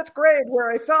from 5th grade where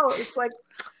I fell. It's like,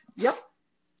 yep,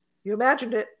 you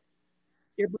imagined it.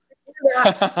 You're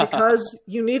that because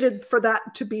you needed for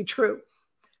that to be true.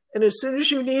 And as soon as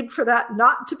you need for that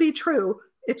not to be true,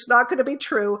 it's not going to be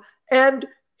true. And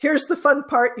here's the fun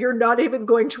part. You're not even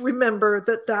going to remember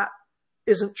that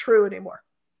isn't true anymore.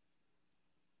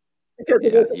 Because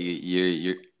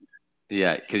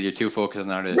because you're too focused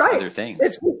on other things.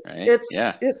 It's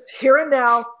here and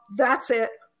now. That's it.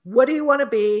 What do you want to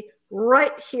be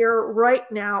right here, right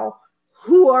now?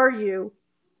 Who are you?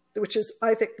 Which is,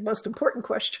 I think, the most important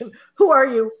question. Who are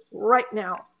you right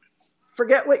now?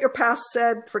 Forget what your past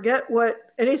said. Forget what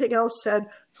anything else said.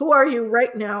 Who are you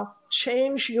right now?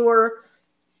 Change your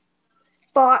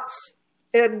thoughts.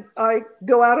 And I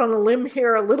go out on a limb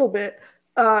here a little bit.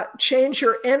 Change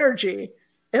your energy.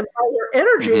 And by your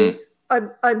energy,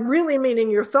 I'm really meaning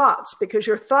your thoughts, because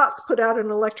your thoughts put out an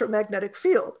electromagnetic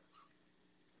field.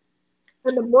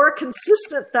 And the more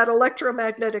consistent that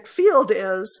electromagnetic field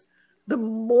is, the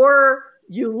more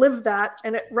you live that,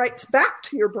 and it writes back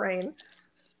to your brain.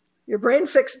 Your brain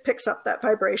picks up that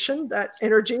vibration, that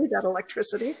energy, that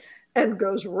electricity, and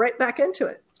goes right back into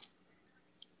it.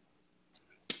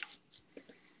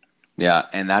 Yeah,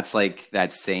 and that's like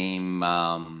that same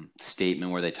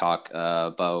statement where they talk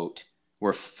about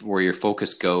where your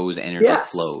focus goes, energy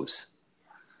flows.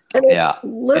 And it's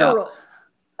literal. Yeah.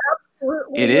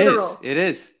 Absolutely literal. It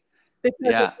is. Because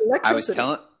it's electricity.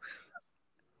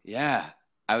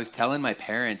 I was telling my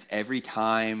parents, every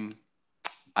time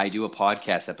I do a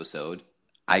podcast episode,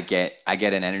 I get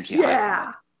an energy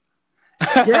high.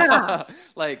 Yeah.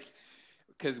 Like,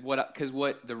 because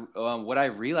what I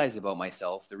realized about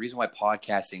myself, the reason why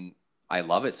podcasting, I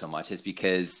love it so much, is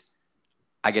because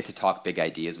I get to talk big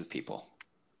ideas with people.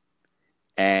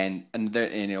 And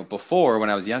there, before, when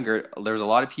I was younger, there was a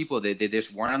lot of people that they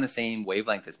just weren't on the same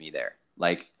wavelength as me there.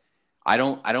 Like, I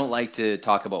don't like to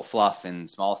talk about fluff and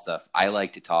small stuff. I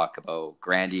like to talk about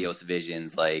grandiose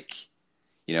visions. Like,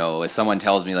 if someone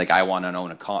tells me, like, I want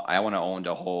to own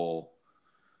a whole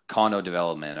condo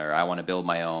development, or I want to build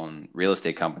my own real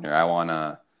estate company, or I want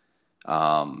to,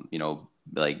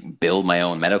 like, build my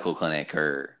own medical clinic,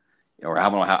 or I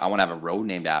want to have a road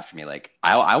named after me. Like,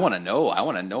 I want to know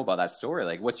about that story.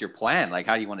 Like, what's your plan? Like,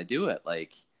 how do you want to do it?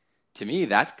 Like, to me,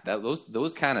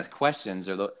 those kind of questions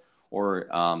or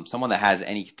someone that has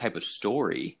any type of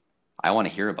story, I want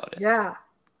to hear about it. Yeah.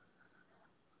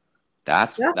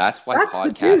 That's why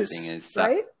podcasting is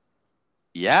right.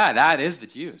 Yeah, that is the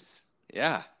juice.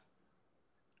 Yeah.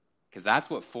 Because that's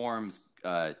what forms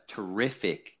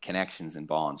terrific connections and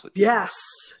bonds with people. Yes.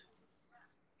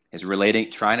 Is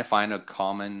trying to find a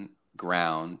common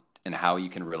ground and how you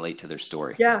can relate to their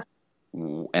story. Yeah.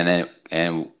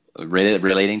 And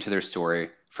relating to their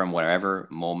story from whatever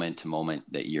moment to moment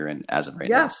that you're in as of right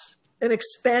now. Yes. And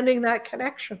expanding that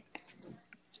connection.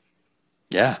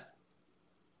 Yeah.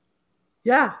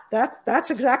 Yeah.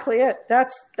 That's exactly it.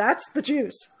 That's the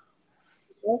juice.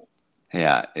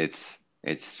 Yeah. It's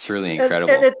truly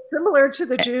incredible. And it's similar to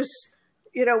the juice,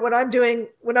 when I'm doing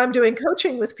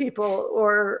coaching with people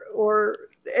or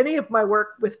any of my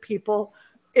work with people,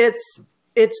 it's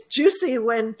juicy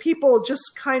when people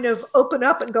just kind of open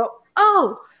up and go,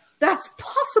 oh, that's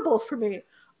possible for me.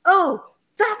 Oh,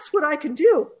 that's what I can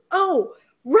do. Oh,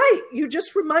 right. You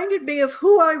just reminded me of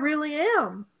who I really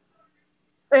am.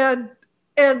 And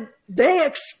they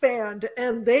expand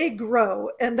and they grow.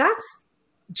 And that's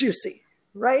juicy,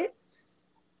 right?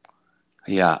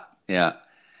 Yeah. Yeah.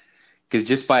 Because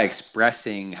just by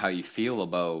expressing how you feel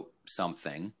about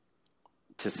something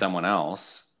to someone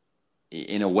else,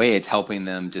 in a way, it's helping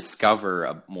them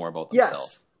discover more about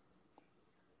themselves. Yes.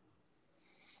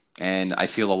 And I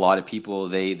feel a lot of people,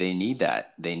 they need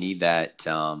that. They need that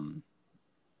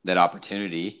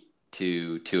opportunity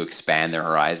to expand their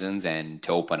horizons and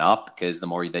to open up, because the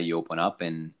more that you open up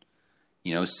and,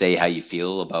 say how you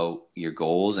feel about your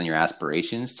goals and your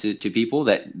aspirations to people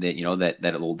that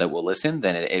will listen,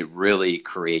 then it really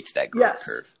creates that growth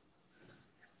curve.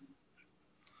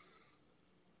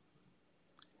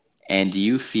 And do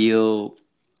you feel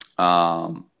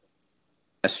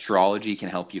astrology can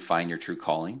help you find your true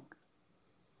calling?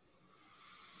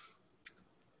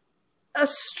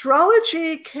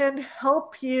 Astrology can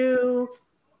help you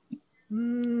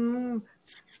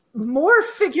more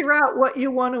figure out what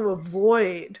you want to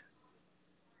avoid.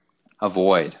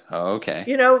 Avoid. Oh, okay.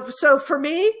 So for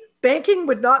me, banking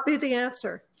would not be the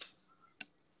answer.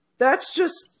 That's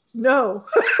just no.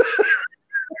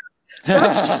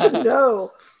 That's just a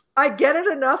no. I get it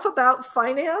enough about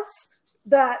finance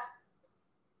that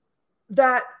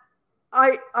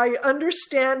I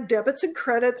understand debits and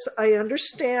credits. I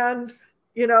understand,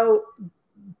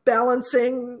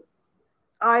 balancing.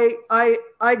 I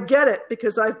get it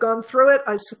because I've gone through it.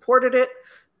 I supported it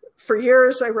for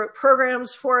years. I wrote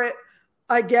programs for it.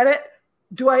 I get it.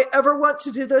 Do I ever want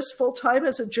to do this full time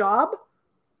as a job?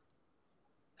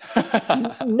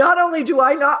 Not only do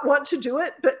I not want to do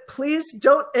it, but please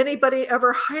don't anybody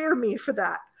ever hire me for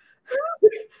that.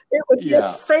 It would be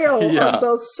a fail on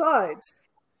both sides.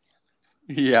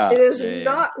 Yeah. It is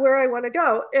not where I want to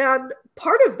go. And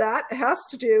part of that has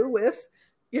to do with,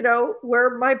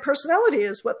 where my personality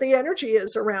is, what the energy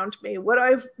is around me, what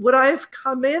I've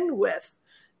come in with,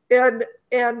 and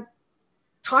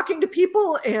talking to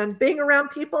people and being around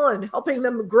people and helping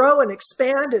them grow and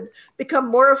expand and become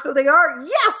more of who they are.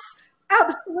 Yes,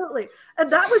 absolutely.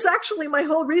 And that was actually my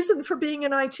whole reason for being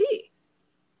in IT.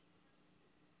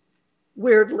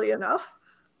 Weirdly enough,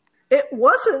 it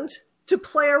wasn't to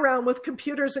play around with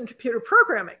computers and computer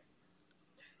programming.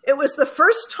 It was the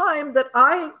first time that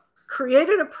I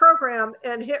created a program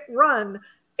and hit run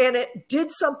and it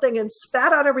did something and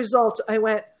spat out a result. I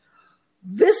went,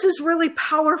 this is really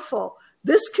powerful.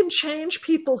 This can change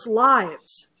people's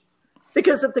lives.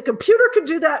 Because if the computer could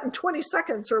do that in 20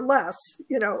 seconds or less,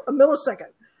 a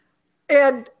millisecond,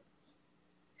 and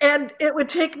it would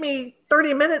take me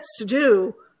 30 minutes to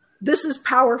do, this is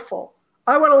powerful.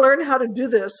 I want to learn how to do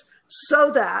this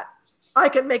so that I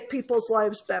can make people's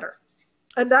lives better.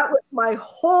 And that was my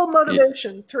whole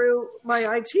motivation through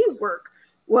my IT work,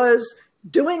 was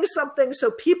doing something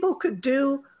so people could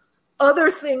do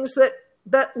other things that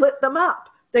lit them up.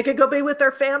 They could go be with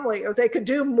their family, or they could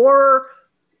do more,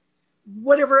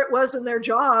 whatever it was in their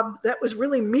job that was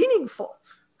really meaningful.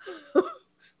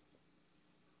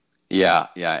 Yeah.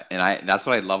 And that's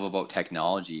what I love about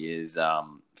technology is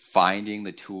finding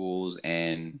the tools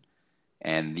and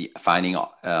finding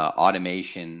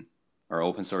automation or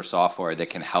open source software that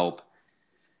can help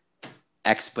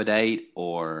expedite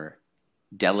or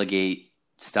delegate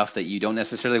stuff that you don't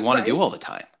necessarily want to do all the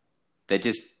time. That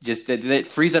that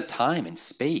frees up time and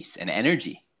space and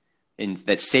energy, and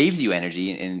that saves you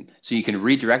energy, and so you can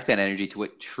redirect that energy to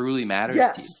what truly matters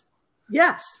to you.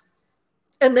 Yes.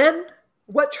 And then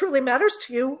what truly matters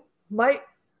to you might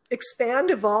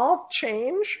expand, evolve,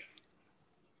 change,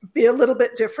 be a little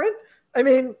bit different. I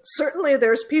mean, certainly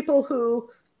there's people who,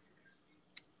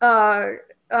 Anita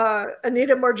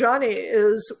Moorjani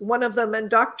is one of them, and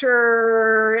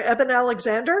Dr. Eben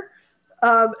Alexander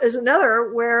is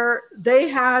another, where they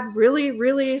had really,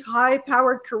 really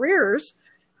high-powered careers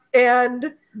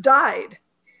and died.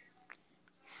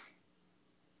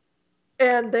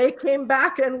 And they came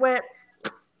back and went,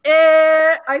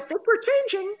 I think we're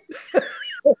changing.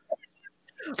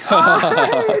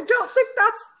 I don't think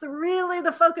that's really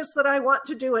the focus that I want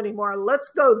to do anymore. Let's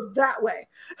go that way.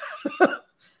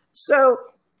 So,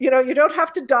 you don't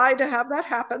have to die to have that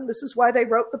happen. This is why they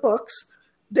wrote the books.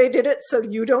 They did it so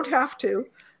you don't have to,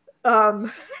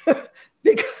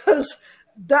 because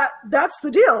that's the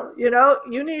deal.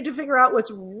 You need to figure out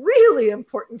what's really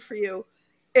important for you.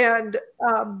 And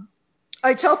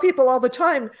I tell people all the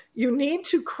time, you need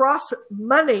to cross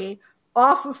money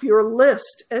off of your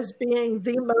list as being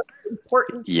the most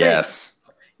important thing. Yes.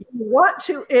 You want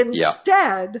to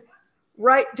instead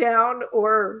write down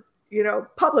or,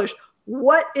 publish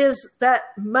what is that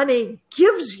money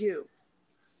gives you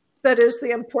that is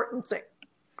the important thing.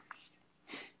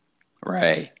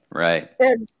 Right.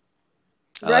 And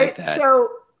like that. So,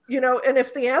 and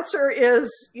if the answer is,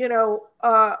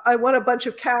 I want a bunch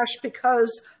of cash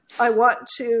because I want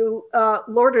to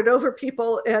lord it over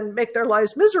people and make their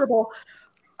lives miserable,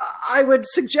 I would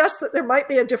suggest that there might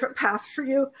be a different path for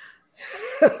you.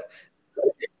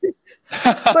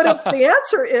 But if the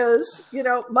answer is,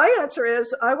 my answer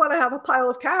is, I want to have a pile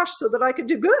of cash so that I can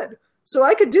do good, so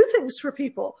I could do things for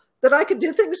people, that I could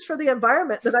do things for the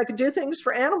environment, that I could do things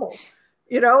for animals.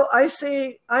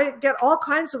 I get all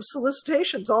kinds of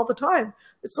solicitations all the time.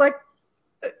 It's like,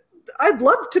 I'd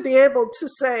love to be able to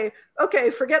say, okay,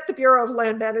 forget the Bureau of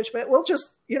Land Management. We'll just,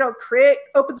 create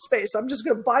open space. I'm just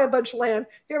going to buy a bunch of land.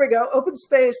 Here we go. Open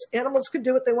space. Animals can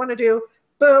do what they want to do.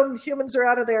 Boom. Humans are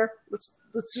out of there. Let's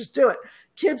just do it.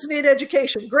 Kids need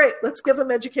education. Great. Let's give them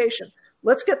education.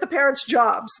 Let's get the parents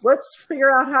jobs. Let's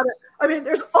figure out how to,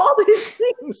 there's all these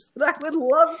things that I would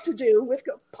love to do with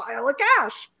a pile of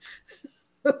cash.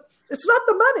 It's not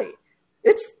the money.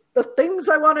 It's the things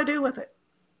I want to do with it.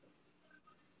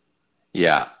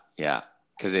 Yeah.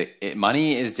 Because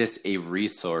money is just a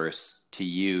resource to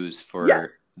use for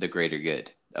the greater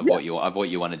good of what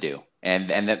you want to do, and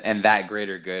that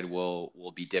greater good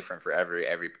will be different for every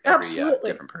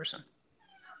different person.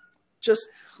 Just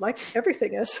like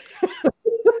everything is.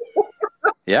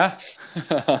 Yeah.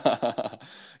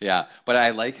 Yeah. But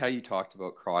I like how you talked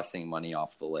about crossing money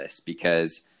off the list,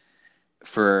 because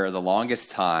for the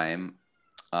longest time,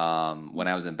 when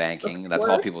I was in banking, that's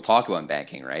all people talk about in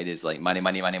banking, right? Is like money,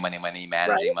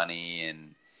 managing money.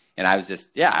 And I was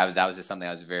just, that was just something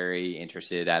I was very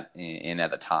interested in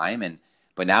at the time.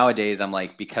 But nowadays I'm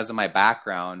like, because of my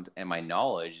background and my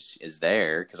knowledge is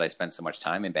there, because I spent so much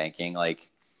time in banking, like,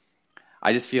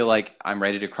 I just feel like I'm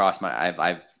ready to cross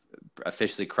I've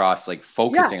officially crossed like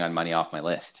focusing on money off my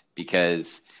list,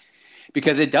 because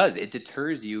it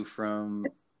deters you from,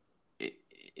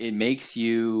 it makes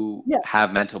you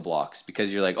have mental blocks,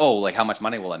 because you're like, oh, like how much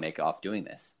money will I make off doing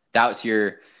this?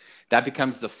 That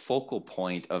becomes the focal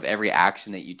point of every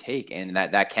action that you take. And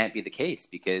that can't be the case,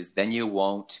 because then you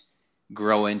won't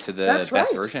grow into the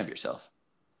best version of yourself,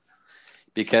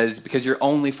 because you're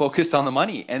only focused on the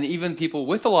money. And even people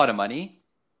with a lot of money,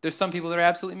 there's some people that are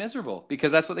absolutely miserable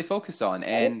because that's what they focused on.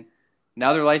 And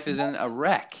now their life is in a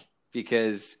wreck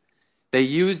because they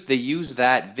use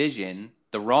that vision,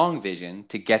 the wrong vision,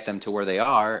 to get them to where they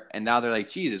are. And now they're like,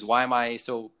 Jesus, why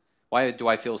do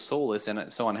I feel soulless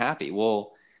and so unhappy?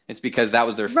 Well, it's because that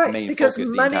was their main focus the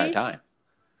entire time.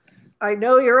 I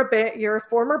know you're a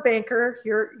former banker.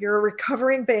 You're a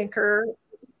recovering banker.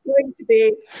 It's going to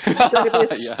be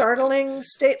a startling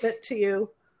statement to you.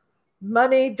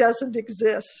 Money doesn't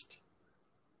exist.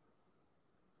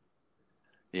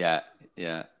 Yeah.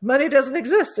 Money doesn't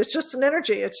exist. It's just an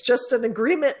energy. It's just an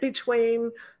agreement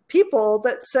between people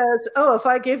that says, oh, if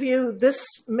I give you this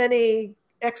many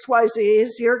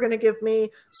XYZs, you're going to give me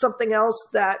something else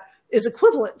that is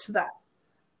equivalent to that.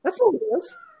 That's all it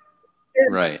is.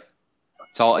 Right.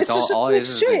 It's all it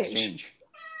is an exchange.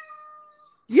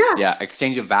 Yeah. Yeah.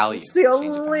 Exchange of value. It's the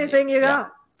only thing you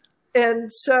got.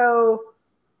 And so,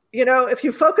 if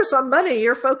you focus on money,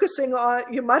 you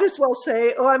might as well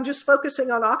say, oh, I'm just focusing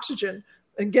on oxygen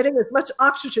and getting as much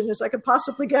oxygen as I can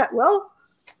possibly get. Well,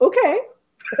 okay.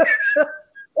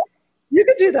 You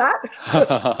can do that.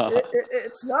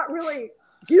 It's not really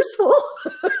useful.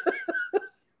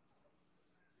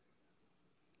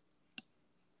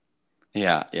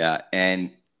 Yeah.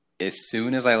 And as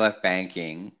soon as I left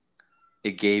banking,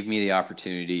 it gave me the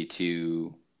opportunity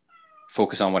to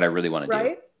focus on what I really want to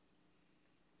do.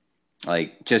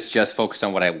 Like just focus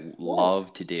on what I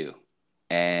love to do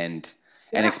and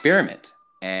experiment.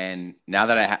 And now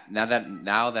that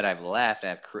I've left,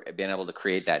 I've been able to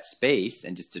create that space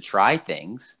and just to try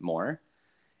things more.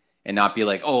 and not be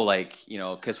like, oh, like,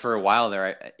 because for a while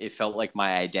there, it felt like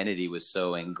my identity was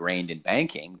so ingrained in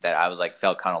banking that I was like,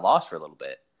 felt kind of lost for a little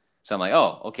bit. So I'm like,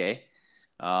 oh, okay.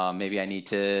 Maybe I need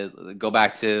to go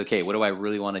back to, okay, what do I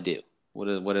really want to do? What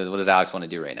does Alex want to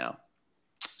do right now?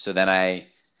 So then I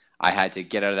had to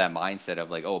get out of that mindset of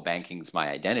like, oh, banking's my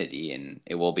identity and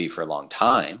it will be for a long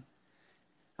time.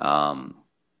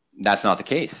 That's not the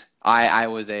case.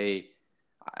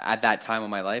 At that time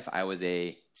of my life, I was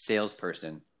a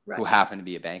salesperson who happened to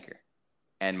be a banker,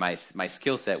 and my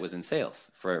skill set was in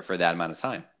sales for that amount of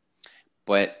time.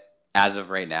 But as of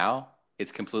right now,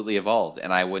 it's completely evolved,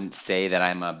 and I wouldn't say that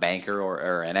I'm a banker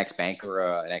or an ex-banker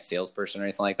or an ex-salesperson or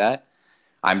anything like that.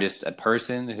 I'm just a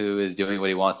person who is doing what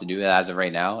he wants to do as of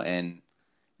right now, and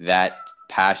that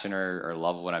passion or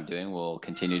love of what I'm doing will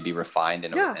continue to be refined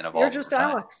and evolve. You're just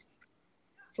Alex,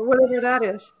 for whatever that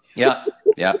is. Yeah.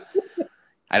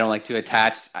 I don't like to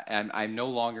attach. I'm no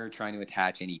longer trying to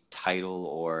attach any title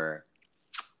or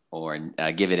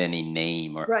give it any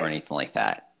name or anything like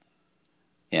that.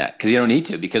 Yeah, because you don't need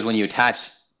to. Because when you attach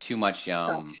too much,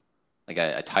 like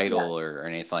a title or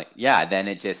anything like,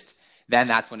 then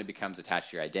that's when it becomes attached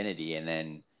to your identity. And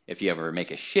then if you ever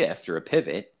make a shift or a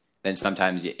pivot, then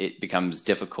sometimes it becomes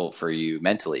difficult for you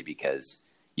mentally because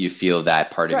you feel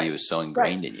that part of you is so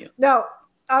ingrained in you. Now,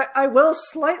 I will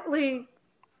slightly,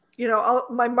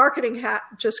 my marketing hat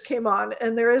just came on,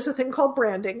 and there is a thing called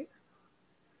branding,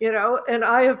 and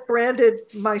I have branded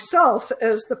myself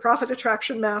as the Profit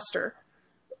Attraction Master.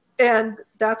 And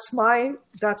that's my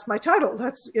title.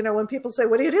 That's, when people say,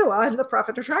 what do you do? I'm the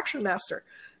Profit Attraction Master.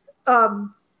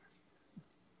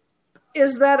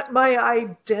 Is that my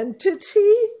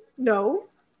identity? No.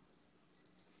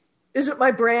 Is it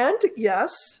my brand?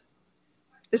 Yes.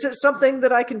 Is it something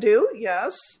that I can do?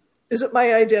 Yes. Is it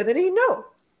my identity? No.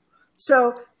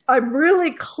 So I'm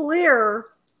really clear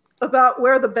about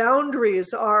where the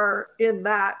boundaries are in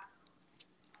that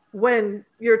when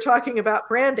you're talking about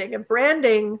branding. And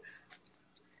branding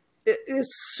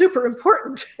is super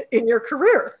important in your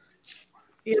career.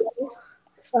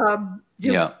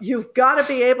 You've got to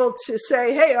be able to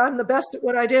say, hey, I'm the best at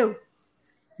what I do.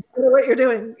 You know what you're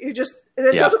doing. It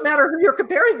doesn't matter who you're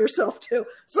comparing yourself to.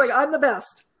 It's like, I'm the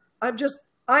best. I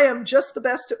am just the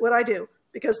best at what I do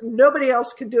because nobody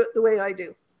else can do it the way I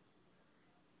do.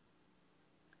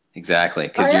 Exactly.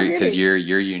 Because you're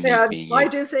unique. And I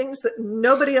do things that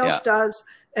nobody else does,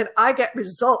 and I get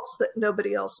results that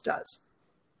nobody else does.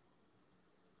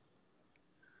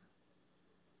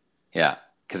 Yeah.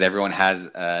 Because everyone has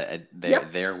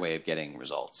their way of getting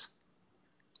results.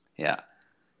 Yeah.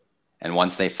 And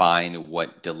once they find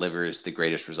what delivers the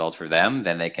greatest results for them,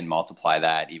 then they can multiply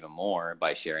that even more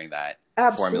by sharing that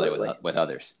formula with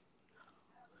others.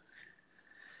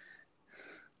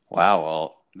 Wow.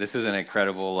 Well, this is an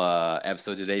incredible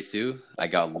episode today, Sue. I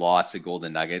got lots of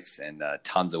golden nuggets and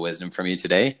tons of wisdom from you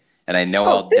today. And I know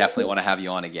I'll definitely want to have you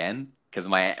on again because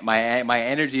my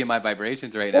energy and my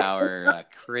vibrations right now are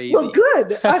crazy. Well,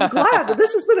 good. I'm glad.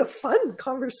 This has been a fun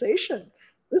conversation.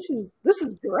 This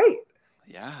is great.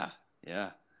 Yeah.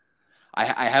 I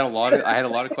had a lot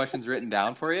of questions written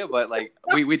down for you, but like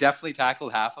we definitely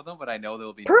tackled half of them, but I know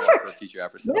there'll be more for future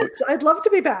episodes. Yes, I'd love to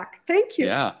be back. Thank you.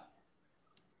 Yeah.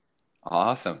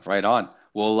 Awesome. Right on.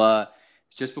 Well,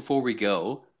 just before we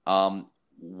go,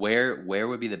 where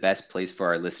would be the best place for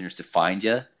our listeners to find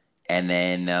you? And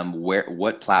then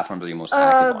what platforms are you most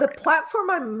active on? The platform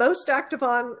I'm most active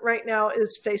on right now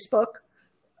is Facebook.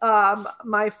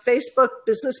 My Facebook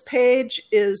business page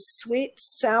is Sweet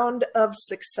Sound of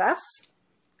Success.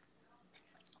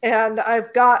 And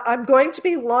I'm going to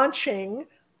be launching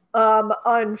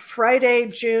on Friday,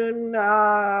 June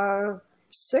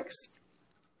 6th,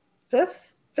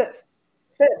 5th.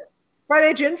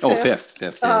 Friday, June 5th. Oh,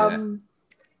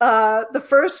 5th. The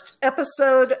first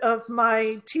episode of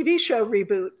my TV show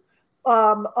reboot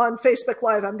on Facebook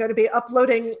Live. I'm going to be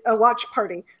uploading a watch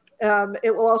party.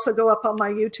 It will also go up on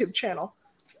my YouTube channel,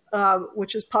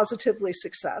 which is Positively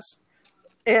Success.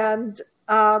 And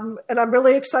I'm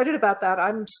really excited about that.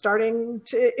 I'm starting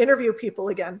to interview people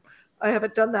again. I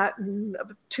haven't done that in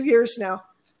 2 years now.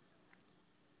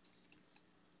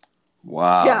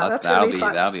 Wow. Yeah, that'll be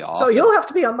fun. That'll be awesome. So you'll have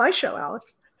to be on my show,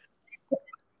 Alex.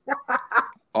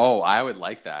 Oh, I would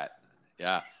like that.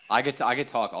 Yeah. I could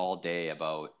talk all day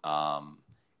about,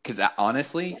 because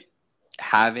honestly,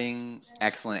 having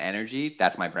excellent energy,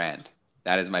 that's my brand.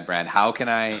 That is my brand.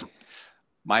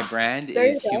 My brand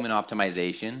is human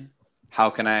optimization.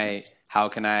 How can I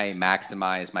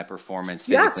maximize my performance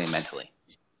physically and mentally?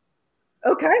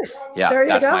 Okay. Yeah,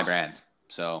 that's my brand.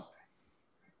 So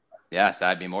yes,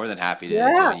 I'd be more than happy to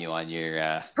join you on your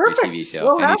TV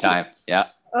show anytime. Yeah.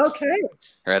 Okay.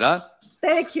 Right on.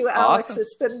 Thank you, Alex. Awesome.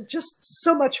 It's been just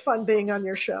so much fun being on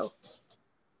your show.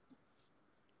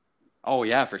 Oh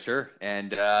yeah, for sure.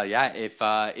 And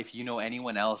if you know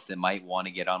anyone else that might want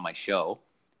to get on my show,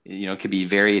 it could be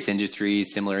various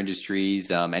industries, similar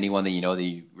industries, anyone that that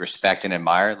you respect and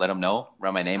admire, let them know,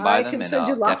 run my name by I them, can and send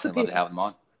you lots of definitely love to people. have them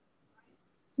on.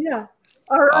 Yeah.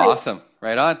 All right. Awesome.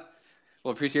 Right on.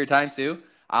 Well, appreciate your time, Sue.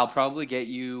 I'll probably get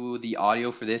you the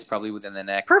audio for this probably within the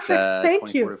next Perfect. Thank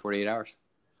 24 you. to 48 hours.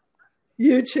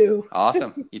 You too.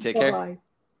 Awesome. You take care. Bye-bye.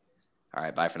 All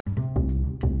right. Bye for now.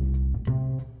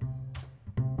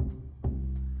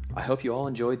 I hope you all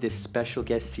enjoyed this special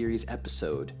guest series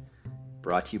episode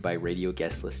brought to you by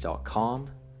RadioGuestList.com.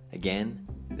 Again,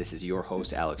 this is your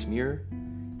host, Alex Muir.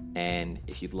 And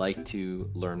if you'd like to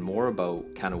learn more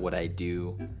about kind of what I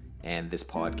do and this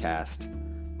podcast,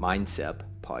 Mindset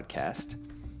Podcast,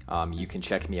 you can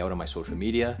check me out on my social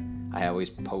media. I always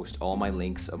post all my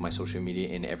links of my social media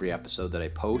in every episode that I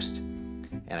post.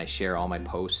 And I share all my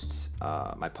posts,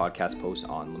 my podcast posts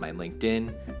on my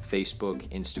LinkedIn, Facebook,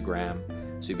 Instagram.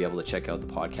 So you'll be able to check out the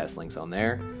podcast links on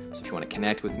there. So if you want to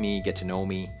connect with me, get to know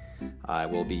me, I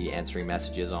will be answering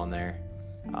messages on there.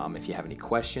 If you have any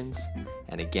questions.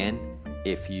 And again,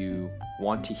 if you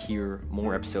want to hear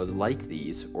more episodes like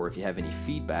these, or if you have any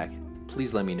feedback,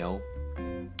 please let me know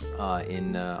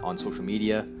on social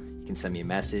media. You can send me a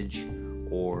message,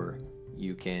 or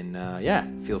you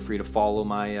can feel free to follow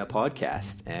my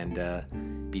podcast,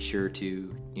 and be sure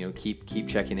to keep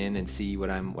checking in and see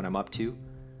what I'm up to.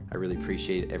 I really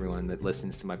appreciate everyone that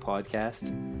listens to my podcast,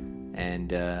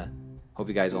 and hope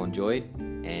you guys all enjoyed,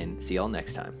 and see y'all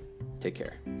next time. Take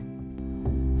care.